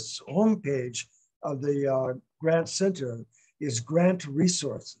on this homepage of the Grant Center is grant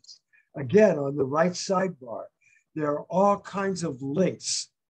resources. Again, on the right sidebar, there are all kinds of links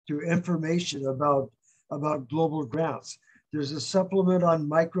to information about global grants. There's a supplement on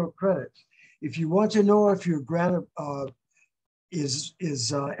microcredits. If you want to know if your grant is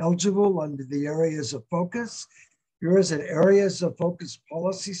eligible under the areas of focus, here is an areas of focus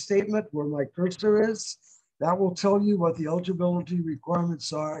policy statement where my cursor is. That will tell you what the eligibility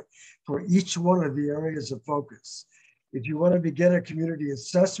requirements are for each one of the areas of focus. If you want to begin a community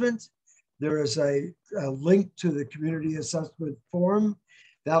assessment, there is a link to the community assessment form.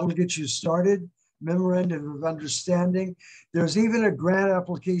 That will get you started. memorandum of understanding. There's even a grant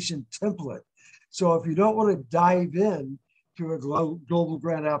application template. So if you don't want to dive in to a global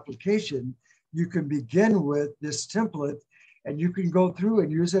grant application, you can begin with this template and you can go through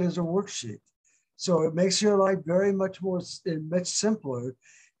and use it as a worksheet. So it makes your life very much simpler.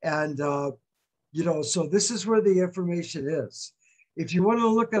 And, so this is where the information is. If you want to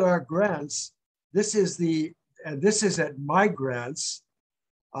look at our grants, this is at My Grants.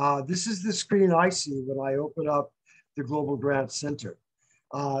 This is the screen I see when I open up the Global Grant Center.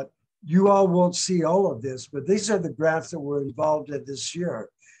 You all won't see all of this, but these are the grants that we're involved in this year.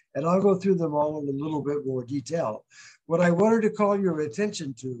 And I'll go through them all in a little bit more detail. What I wanted to call your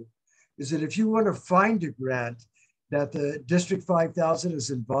attention to is that if you want to find a grant that the District 5000 is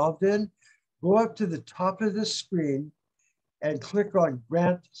involved in, go up to the top of the screen and click on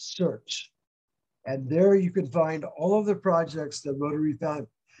Grant Search. And there you can find all of the projects that Rotary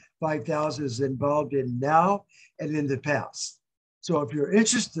 5000 is involved in now and in the past. So if you're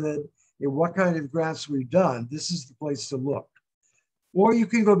interested in what kind of grants we've done, this is the place to look. Or you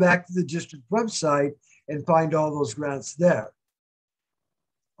can go back to the district website and find all those grants there.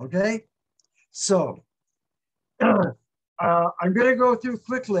 Okay, so I'm going to go through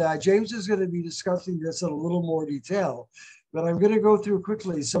quickly. James is going to be discussing this in a little more detail, but I'm going to go through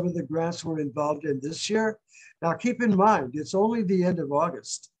quickly some of the grants we're involved in this year. Now, keep in mind, it's only the end of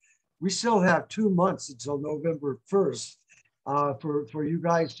August. We still have 2 months until November 1st for you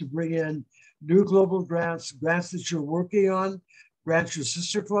guys to bring in new global grants, grants that you're working on, grants your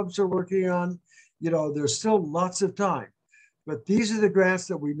sister clubs are working on. There's still lots of time. But these are the grants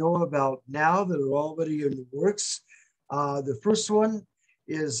that we know about now that are already in the works. The first one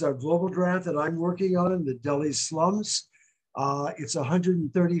is a global grant that I'm working on in the Delhi slums. It's a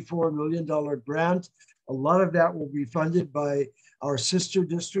 $134 million grant. A lot of that will be funded by our sister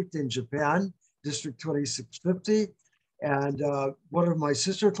district in Japan, District 2650, and one of my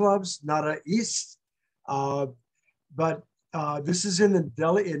sister clubs, Nara East. But this is in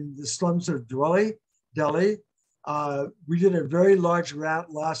the slums of Delhi. We did a very large grant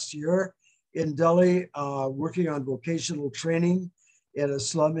last year in Delhi, working on vocational training in a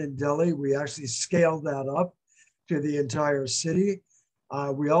slum in Delhi. We actually scaled that up to the entire city.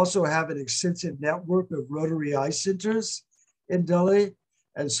 We also have an extensive network of Rotary Eye Centers in Delhi.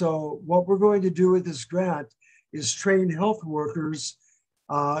 And so what we're going to do with this grant is train health workers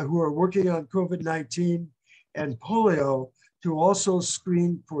who are working on COVID-19 and polio to also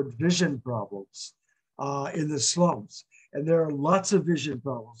screen for vision problems in the slums. And there are lots of vision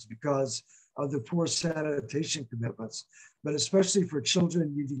problems because of the poor sanitation commitments, but especially for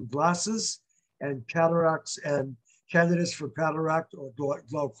children needing glasses and cataracts and candidates for cataract or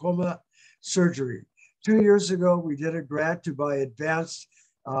glaucoma surgery. 2 years ago, we did a grant to buy advanced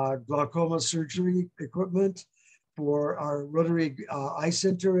glaucoma surgery equipment for our Rotary Eye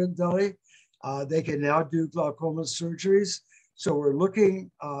Center in Delhi. They can now do glaucoma surgeries. So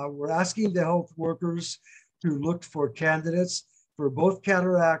we're asking the health workers to look for candidates for both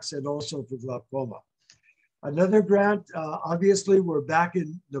cataracts and also for glaucoma. Another grant, obviously we're back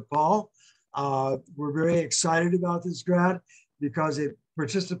in Nepal. We're very excited about this grant because it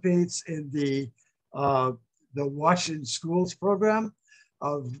participates in the Watch in Schools program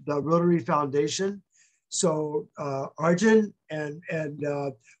of the Rotary Foundation. So Arjun and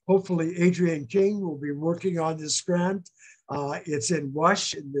hopefully Adrian King will be working on this grant. It's in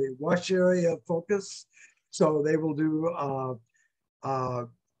Wash, in the Wash area of focus. So they will do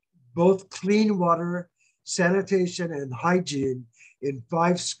both clean water, sanitation, and hygiene in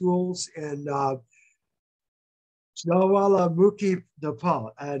 5 schools in Jawalamukhi,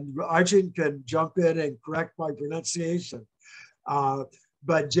 Nepal. And Arjun can jump in and correct my pronunciation.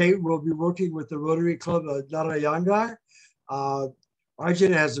 But Jay will be working with the Rotary Club of Narayangar.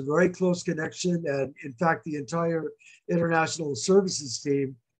 Arjun has a very close connection, and in fact, the entire international services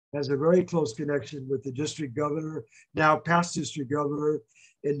team has a very close connection with the district governor, now past district governor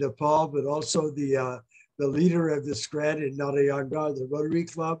in Nepal, but also the leader of this grant in Narayangar, the Rotary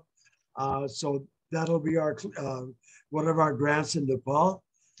Club. So that'll be our one of our grants in Nepal.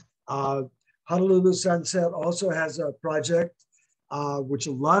 Honolulu Sunset also has a project which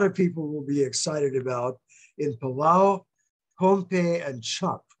a lot of people will be excited about in Palau, Pohnpei, and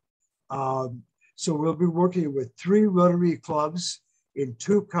Chup. So we'll be working with 3 Rotary clubs in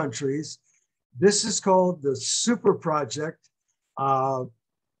 2 countries. This is called the Super Project.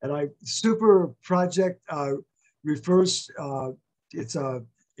 Super Project refers, the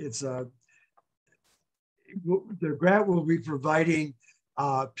grant will be providing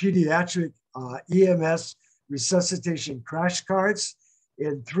pediatric EMS resuscitation crash cards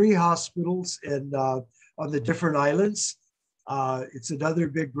in 3 hospitals on the different islands. It's another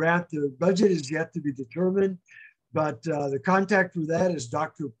big grant. The budget is yet to be determined, but the contact for that is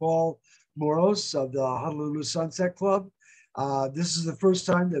Dr. Paul Moros of the Honolulu Sunset Club. This is the first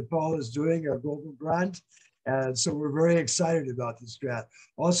time that Paul is doing a global grant, and so we're very excited about this grant.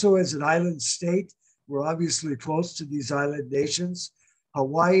 Also, as an island state, we're obviously close to these island nations.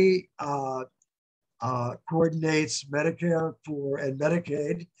 Hawaii coordinates Medicare and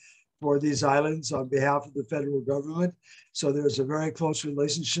Medicaid for these islands on behalf of the federal government. So there's a very close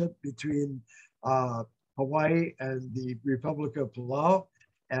relationship between Hawaii and the Republic of Palau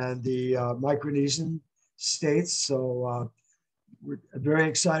and the Micronesian states. So we're very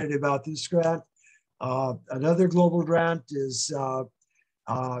excited about this grant. Another global grant is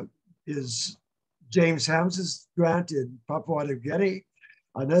James Hams's grant in Papua New Guinea.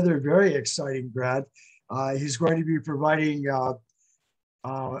 Another very exciting grant. He's going to be providing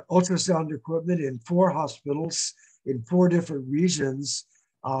ultrasound equipment in 4 hospitals in 4 different regions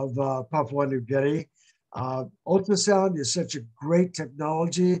of Papua New Guinea. Ultrasound is such a great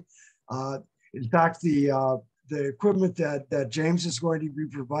technology. In fact, the equipment that James is going to be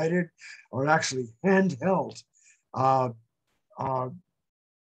provided are actually handheld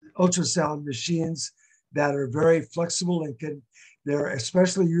ultrasound machines that are very flexible and they're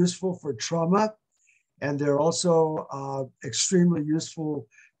especially useful for trauma, and they're also extremely useful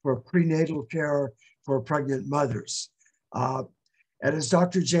for prenatal care for pregnant mothers. And as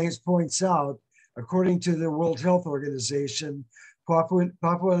Dr. James points out, according to the World Health Organization, Papua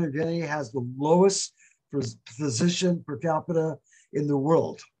New Guinea has the lowest physician per capita in the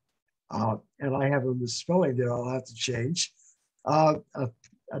world. And I have a misspelling there, I'll have to change.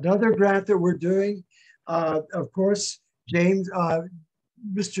 Another grant that we're doing, of course,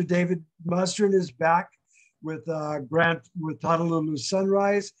 Mr. David Mustern is back with a grant with Honolulu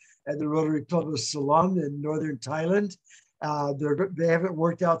Sunrise and the Rotary Club of Ceylon in Northern Thailand. They haven't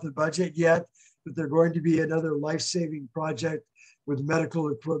worked out the budget yet, but they're going to be another life-saving project with medical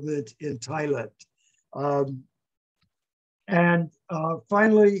equipment in Thailand.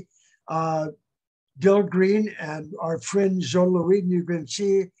 Finally, Gil Green and our friend Jean-Louis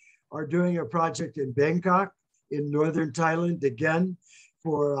Nguyen are doing a project in Bangkok in Northern Thailand, again,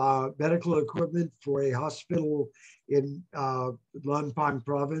 for medical equipment for a hospital in Lampang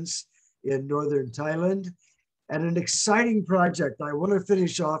province in Northern Thailand. And an exciting project, I want to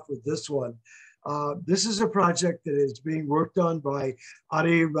finish off with this one. This is a project that is being worked on by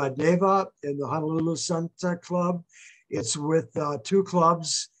Ari Radneva in the Honolulu Sunset Club. It's with 2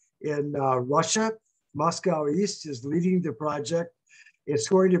 clubs in Russia. Moscow East is leading the project. It's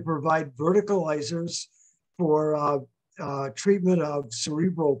going to provide verticalizers for treatment of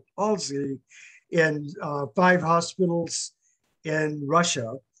cerebral palsy in 5 hospitals in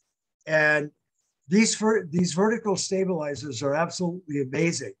Russia. And these vertical stabilizers are absolutely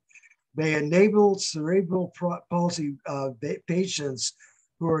amazing. They enable cerebral palsy patients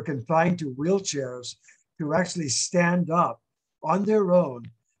who are confined to wheelchairs to actually stand up on their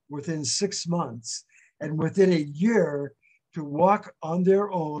own within 6 months, and within a year to walk on their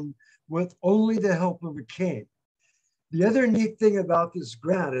own with only the help of a cane. The other neat thing about this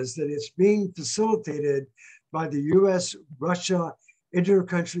grant is that it's being facilitated by the US-Russia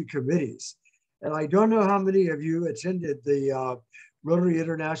intercountry committees. And I don't know how many of you attended the Rotary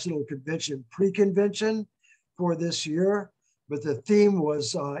International Convention pre-convention for this year, but the theme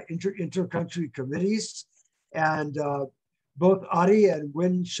was intercountry committees. And both Ari and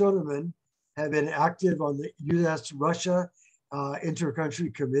Win Shoneman have been active on the US-Russia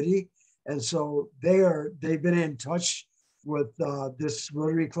intercountry committee. And so they've been in touch with this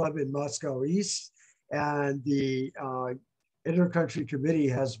Rotary Club in Moscow East, and the intercountry committee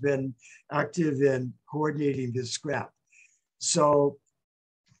has been active in coordinating this grant. So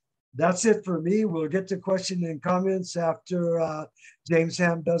that's it for me. We'll get to questions and comments after James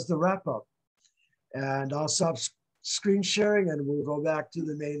Ham does the wrap up. And I'll stop screen sharing and we'll go back to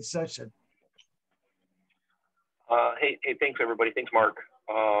the main session. Hey, thanks everybody. Thanks, Mark.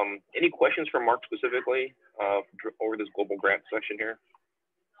 Any questions from Mark specifically over this global grant section here?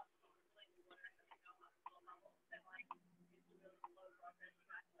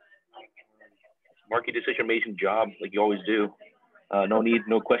 Mark, you did such an amazing job, like you always do.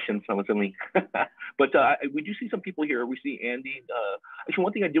 No questions, I'm assuming. But we do see some people here. We see Andy. Actually,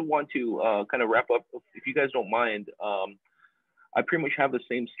 one thing I did want to kind of wrap up, if you guys don't mind, I pretty much have the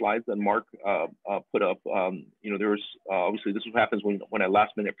same slides that Mark put up. You know, there's obviously this is what happens when I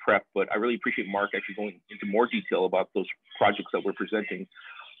last minute prep, but I really appreciate Mark actually going into more detail about those projects that we're presenting.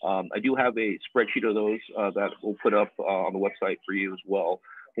 I do have a spreadsheet of those that we'll put up on the website for you as well.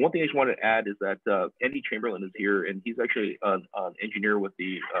 But one thing I just wanted to add is that Andy Chamberlain is here, and he's actually an engineer with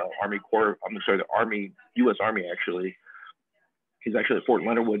the Army Corps. I'm sorry, the Army, U.S. Army actually. He's actually at Fort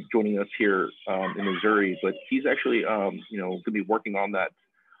Leonard Wood joining us here in Missouri, but he's actually, going to be working on that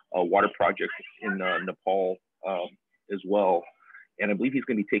water project in Nepal as well. And I believe he's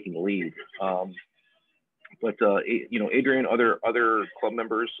going to be taking the lead. Adrian, other club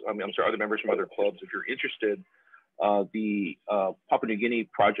members, other members from other clubs, if you're interested, the Papua New Guinea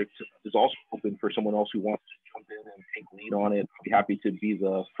project is also open for someone else who wants to jump in and take lead on it. I'd be happy to be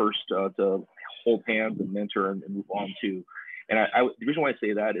the first to hold hands and mentor and move on to. And the reason why I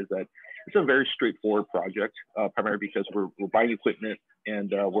say that is that it's a very straightforward project, primarily because we're buying equipment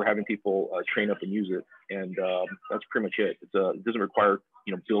and we're having people train up and use it. And that's pretty much it. It doesn't require,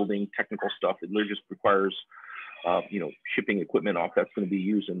 building technical stuff. It literally just requires, shipping equipment off that's going to be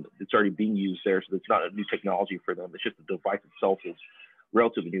used, and it's already being used there. So it's not a new technology for them. It's just the device itself is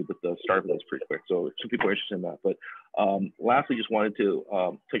relatively new, but the start of it is pretty quick. So some people are interested in that. But lastly, just wanted to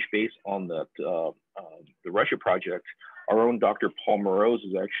touch base on the Russia project. Our own Dr. Paul Morose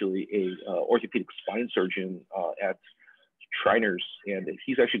is actually a orthopedic spine surgeon at Shriners, and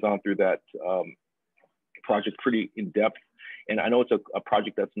he's actually gone through that project pretty in depth. And I know it's a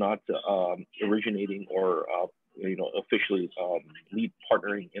project that's not originating or officially lead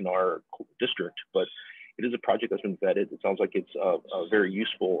partnering in our district, but it is a project that's been vetted. It sounds like it's very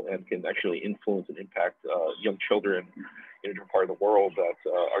useful and can actually influence and impact young children in a different part of the world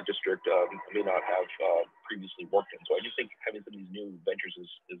that our district may not have previously worked in. So I just think having some of these new ventures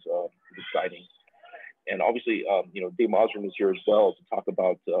is exciting. And obviously, Dave Mosrum is here as well to talk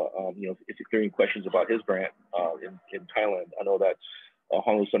about, if you're hearing questions about his grant in Thailand. I know that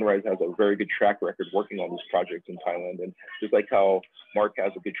Honolulu Sunrise has a very good track record working on these projects in Thailand. And just like how Mark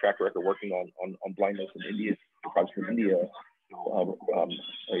has a good track record working on blindness in India, projects in India,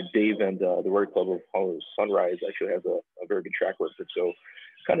 Dave and the Rotary Club of Honolulu Sunrise actually has a very good track record. So it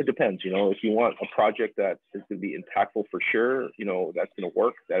kind of depends, if you want a project that is going to be impactful for sure, that's going to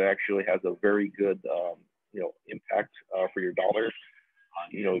work, that actually has a very good, impact for your dollar.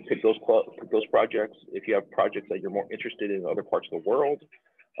 Pick those projects. If you have projects that you're more interested in other parts of the world,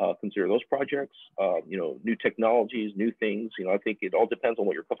 consider those projects. New technologies, new things. I think it all depends on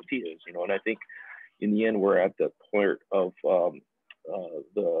what your cup of tea is. And I think in the end, we're at the point of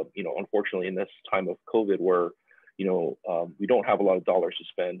unfortunately, in this time of COVID, where we don't have a lot of dollars to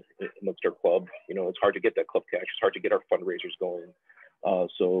spend amongst our club. It's hard to get that club cash. It's hard to get our fundraisers going.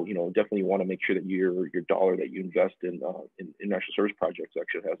 So definitely want to make sure that your dollar that you invest in international service projects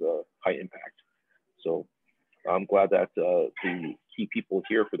actually has a high impact. So I'm glad that the key people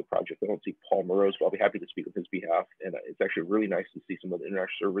here for the project, I don't see Paul Morose, but I'll be happy to speak on his behalf. And it's actually really nice to see some of the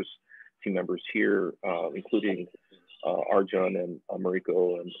international service team members here, including Arjun and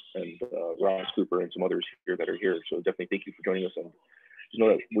Mariko and Ross Cooper and some others here that are here. So definitely thank you for joining us. And just know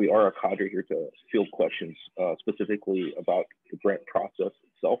that we are a cadre here to field questions specifically about the grant process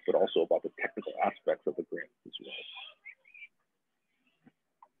itself, but also about the technical aspects of the grant as well.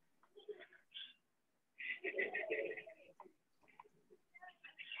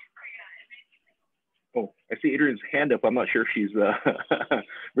 Oh, I see Adrian's hand up. I'm not sure if she's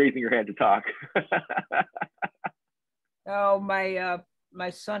raising her hand to talk. Oh, my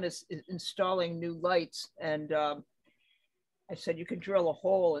son is installing new lights, and I said you can drill a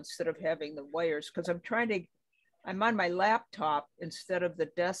hole instead of having the wires, because I'm on my laptop instead of the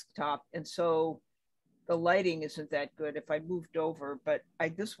desktop, and so the lighting isn't that good if I moved over. But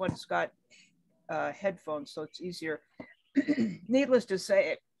this one's got headphones, so it's easier. Needless to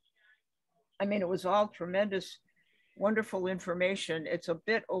say, it was all tremendous, wonderful information. It's a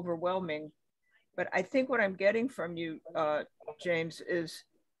bit overwhelming, but I think what I'm getting from you, James, is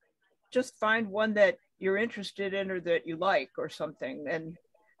just find one that you're interested in or that you like or something. And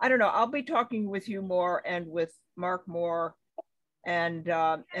I don't know, I'll be talking with you more and with Mark more and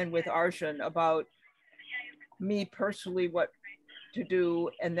with Arjun about me personally, what to do,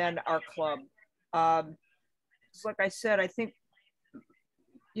 and then our club. Like I said, I think,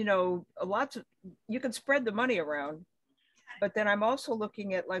 you can spread the money around, but then I'm also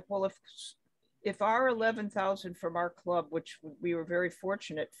looking at like, well, if our 11,000 from our club, which we were very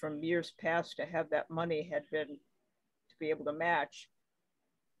fortunate from years past to have that money had been to be able to match,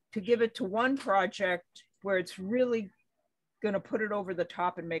 to give it to one project where it's really going to put it over the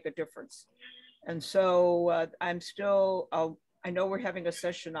top and make a difference. And so I know we're having a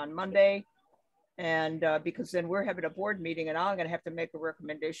session on Monday, and because then we're having a board meeting and I'm going to have to make a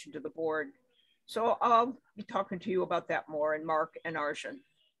recommendation to the board. So I'll be talking to you about that more, and Mark and Arjun.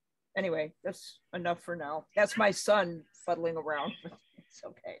 anyway, that's enough for now. That's my son fuddling around. It's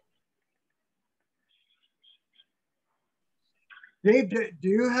okay. Dave, do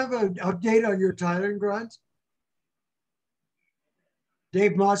you have an update on your Thailand grant?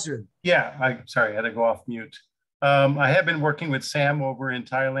 Dave Mosser. Yeah, sorry, I had to go off mute. I have been working with Sam over in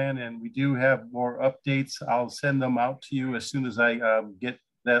Thailand, and we do have more updates. I'll send them out to you as soon as I get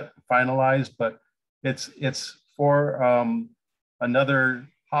that finalized. But it's for another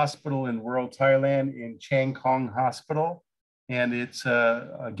hospital in rural Thailand, in Chiang Khong Hospital, and it's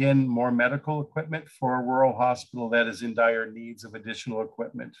again more medical equipment for a rural hospital that is in dire needs of additional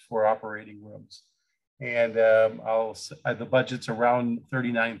equipment for operating rooms. And the budget's around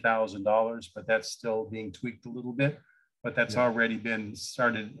 $39,000, but that's still being tweaked a little bit. But that's already been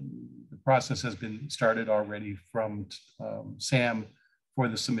started. The process has been started already from Sam for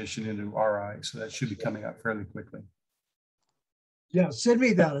the submission into RI. So that should be coming out fairly quickly. Yeah, send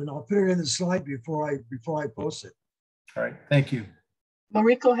me that, and I'll put it in the slide before I post it. All right, thank you.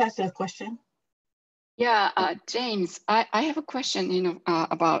 Mariko has a question. Yeah, James, I have a question.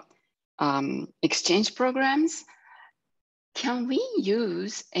 About exchange programs. Can we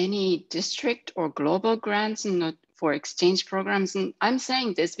use any district or global grants for exchange programs? And I'm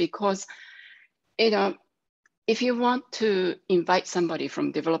saying this because, if you want to invite somebody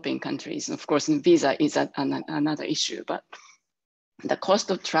from developing countries, of course, visa is another issue, but the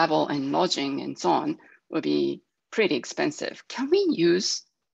cost of travel and lodging and so on will be pretty expensive. Can we use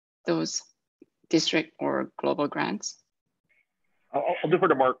those district or global grants? I'll defer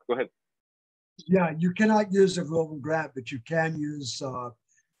to Mark. Go ahead. Yeah, you cannot use a global grant, but you can use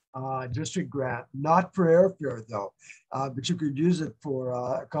district grant, not for airfare though, but you could use it for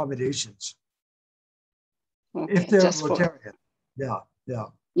accommodations. Okay, if they're Rotarian.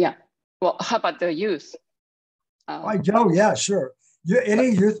 Yeah. Well, how about the youth? Yeah, sure.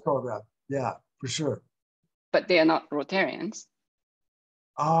 Any youth program. Yeah, for sure. But they are not Rotarians.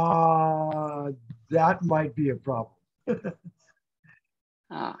 That might be a problem.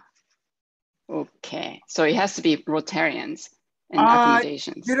 Okay, so it has to be Rotarians and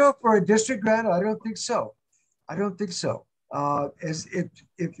accommodations. For a district grant, I don't think so. As if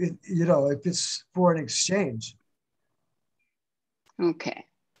it's for an exchange. Okay,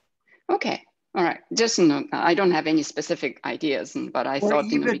 all right. Just I don't have any specific ideas, but I thought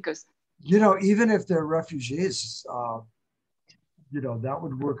because even if they're refugees, that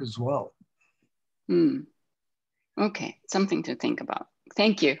would work as well. Okay, something to think about.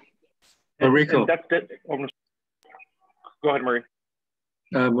 Thank you. Mariko. Go ahead, Marie.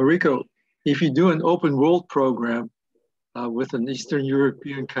 Mariko, if you do an open world program with an Eastern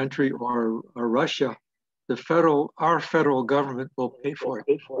European country or Russia, our federal government will pay for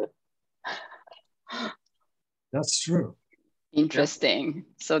it. That's true. Interesting. Yeah.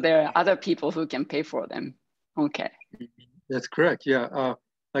 So there are other people who can pay for them. Okay. That's correct. Yeah,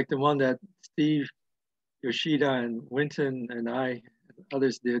 like the one that Steve, Yoshida, and Winton and I and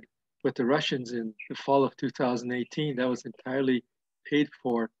others did with the Russians in the fall of 2018, that was entirely paid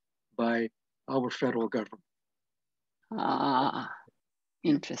for by our federal government.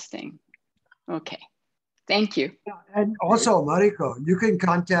 Interesting. Okay, thank you. And also, Mariko, you can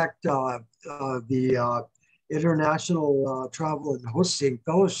contact the International Travel and Hosting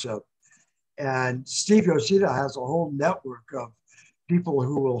Fellowship, and Steve Yoshida has a whole network of people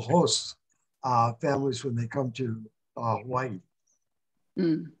who will host families when they come to Hawaii.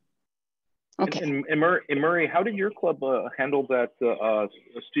 Okay. And Murray, how did your club handle that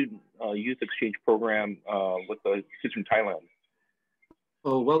student youth exchange program with the kids from Thailand?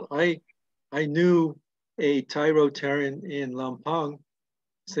 Oh, well, I knew a Thai Rotarian in Lampang,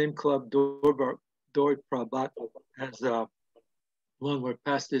 same club, Doi Prabat, as one where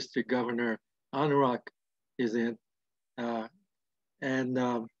past district governor Anurag is in.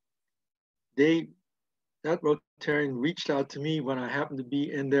 That Rotarian reached out to me when I happened to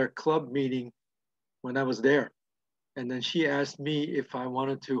be in their club meeting when I was there. And then she asked me if I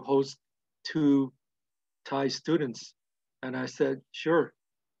wanted to host 2 Thai students. And I said, sure.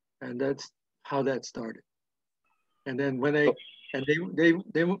 And that's how that started. And then when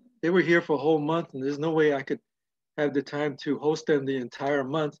they were here for a whole month, and there's no way I could have the time to host them the entire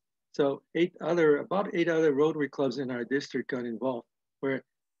month. So about 8 other Rotary clubs in our district got involved, where,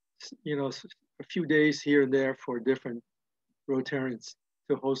 a few days here and there for different Rotarians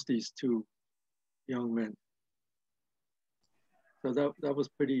to host these 2 young men. So that was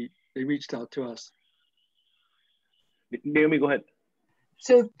they reached out to us. Naomi, go ahead.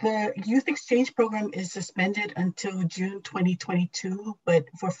 So the youth exchange program is suspended until June 2022, but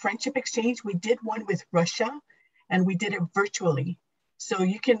for friendship exchange, we did one with Russia and we did it virtually. So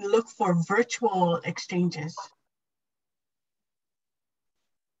you can look for virtual exchanges.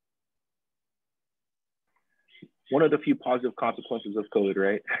 One of the few positive consequences of COVID,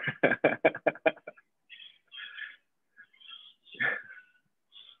 right?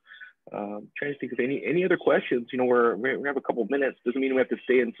 Trying to think of any other questions. You know, we have a couple of minutes. Doesn't mean we have to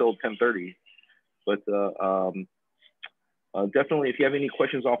stay until 10:30. But definitely, if you have any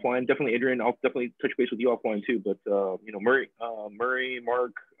questions offline, definitely, Adrian, I'll definitely touch base with you offline too. But you know, Murray,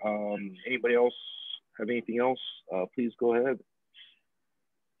 Mark, anybody else have anything else? Please go ahead.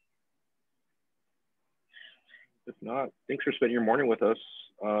 If not, thanks for spending your morning with us.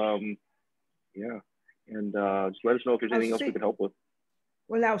 Yeah, and just let us know if there's anything else we can help with.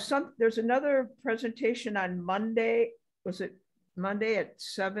 Well, now there's another presentation on Monday. Was it Monday at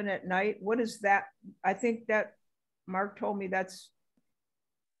 7 at night? What is that? I think that Mark told me that's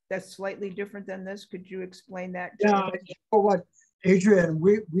slightly different than this. Could you explain that? Yeah, you know what, Adrian,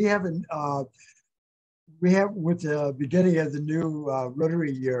 we haven't, we have, with the beginning of the new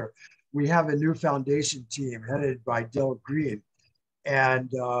Rotary year, we have a new foundation team headed by Del Green. And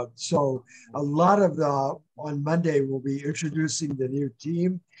so a lot of on Monday, we'll be introducing the new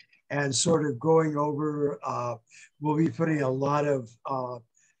team and sort of going over, we'll be putting a lot of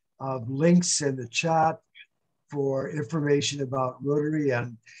links in the chat for information about Rotary.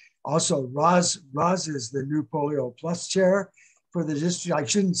 And also Roz is the new Polio Plus chair for the district. I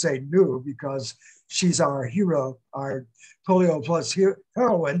shouldn't say new because she's our hero, our Polio Plus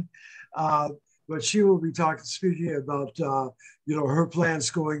heroine. But she will be speaking about, you know, her plans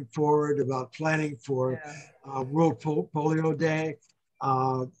going forward, about planning for World Polio Day.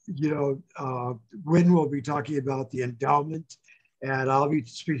 You know, Wynn will be talking about the endowment, and I'll be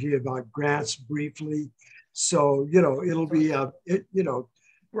speaking about grants briefly. So, you know, it'll be, you know.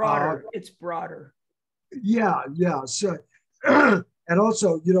 Broader, it's broader. Yeah. So, and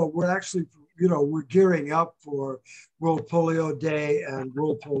also, you know, we're actually, you know, we're gearing up for World Polio Day and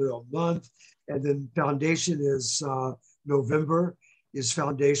World Polio Month. And then foundation is November is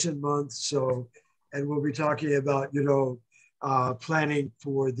foundation month. So, and we'll be talking about, you know, planning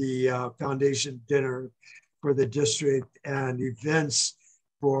for the foundation dinner for the district and events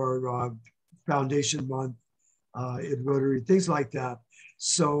for foundation month in Rotary, things like that.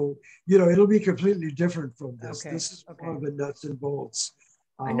 So, you know, it'll be completely different from this. Okay. This is more of the nuts and bolts.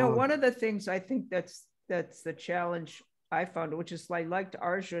 I know one of the things I think that's the challenge I found, which is I liked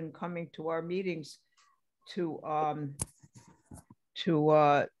Arjun coming to our meetings to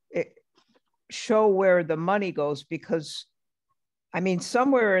show where the money goes, because I mean,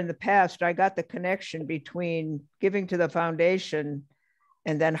 somewhere in the past, I got the connection between giving to the foundation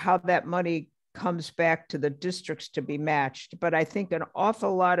and then how that money comes back to the districts to be matched. But I think an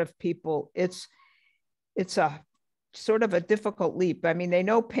awful lot of people, it's a sort of a difficult leap. I mean, they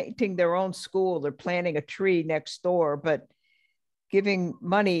know painting their own school or planting a tree next door, but giving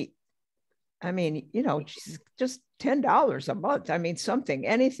money, I mean, you know, just $10 a month. I mean,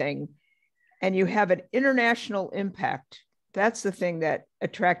 anything, and you have an international impact. That's the thing that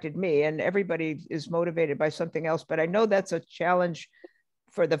attracted me, and everybody is motivated by something else. But I know that's a challenge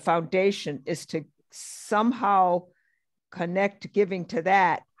for the foundation, is to somehow connect giving to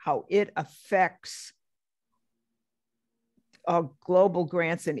that, how it affects our global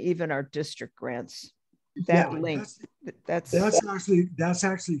grants and even our district grants. That link. That's actually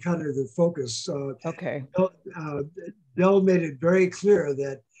kind of the focus. Okay. Del made it very clear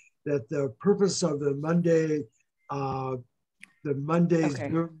that the purpose of the Monday's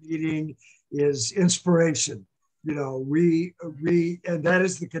Zoom meeting is inspiration. You know, and that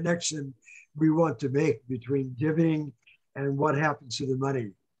is the connection we want to make between giving and what happens to the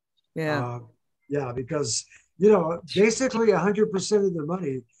money. Yeah. Yeah, because, you know, basically 100% of the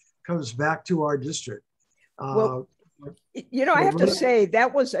money comes back to our district. Well, you know, I have to say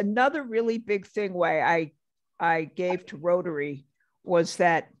that was another really big thing why I gave to Rotary, was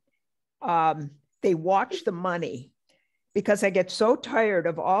that they watch the money, because I get so tired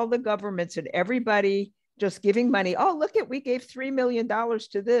of all the governments and everybody just giving money. Oh, look we gave $3 million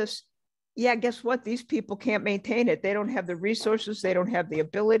to this. Yeah, guess what? These people can't maintain it. They don't have the resources. They don't have the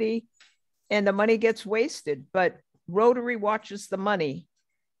ability, and the money gets wasted. But Rotary watches the money.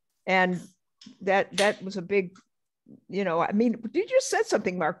 And that was a big, you know, I mean, you just said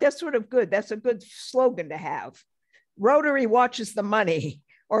something, Mark. That's sort of good. That's a good slogan to have. Rotary watches the money,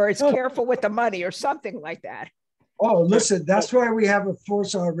 or is careful with the money, or something like that. Oh, listen, that's why we have a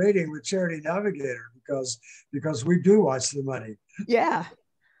 4-star rating with Charity Navigator, because we do watch the money. Yeah.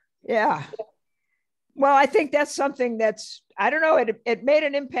 Well, I think that's something that's, I don't know, it made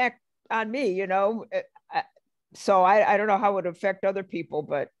an impact on me, you know. So I don't know how it would affect other people,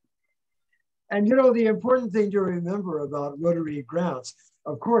 but. And, you know, the important thing to remember about Rotary grants,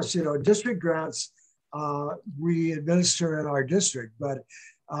 of course, you know, district grants we administer in our district, but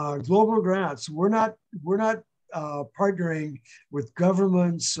global grants, we're not partnering with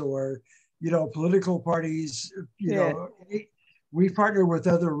governments or, you know, political parties. You know, we partner with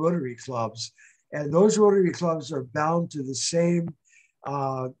other Rotary clubs, and those Rotary clubs are bound to the same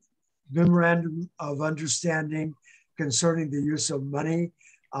memorandum of understanding concerning the use of money.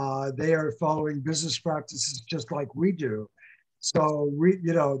 They are following business practices just like we do. So we,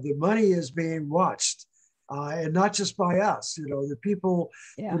 you know, the money is being watched, and not just by us. You know, the people,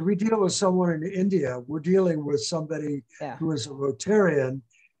 when we deal with someone in India, we're dealing with somebody who is a Rotarian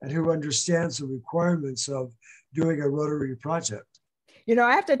and who understands the requirements of doing a Rotary project. You know,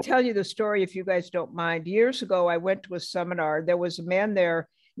 I have to tell you the story if you guys don't mind. Years ago, I went to a seminar. There was a man there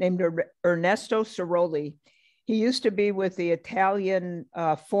named Ernesto Ciroli. He used to be with the Italian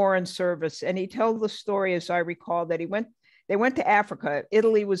Foreign Service, and he told the story, as I recall, that they went to Africa.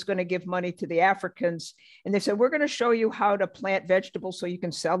 Italy was going to give money to the Africans, and they said, we're going to show you how to plant vegetables so you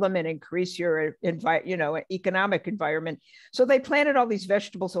can sell them and increase your economic environment. So they planted all these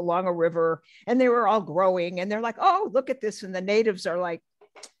vegetables along a river, and they were all growing, and they're like, oh, look at this. And the natives are like,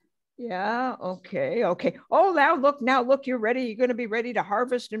 yeah, okay. Oh, now look, you're ready. You're going to be ready to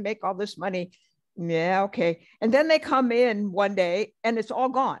harvest and make all this money. Yeah, okay. And then they come in one day and it's all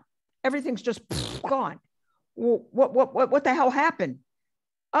gone. Everything's just gone. What the hell happened?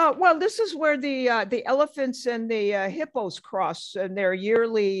 Well, this is where the elephants and the hippos cross in their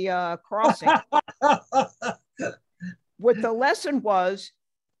yearly crossing. What the lesson was,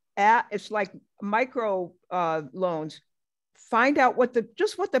 it's like micro loans. Find out what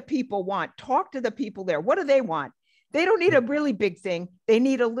the people want. Talk to the people there. What do they want? They don't need a really big thing. They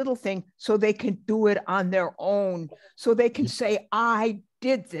need a little thing so they can do it on their own. So they can say, I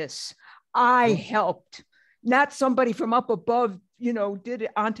did this. I helped. Not somebody from up above, you know, did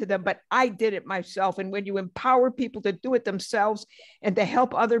it onto them, but I did it myself. And when you empower people to do it themselves and to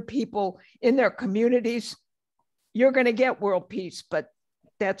help other people in their communities, you're going to get world peace. But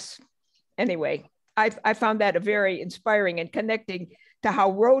anyway, I found that a very inspiring and connecting to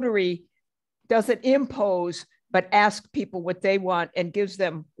how Rotary doesn't impose, but ask people what they want and gives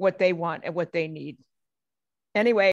them what they want and what they need. Anyway.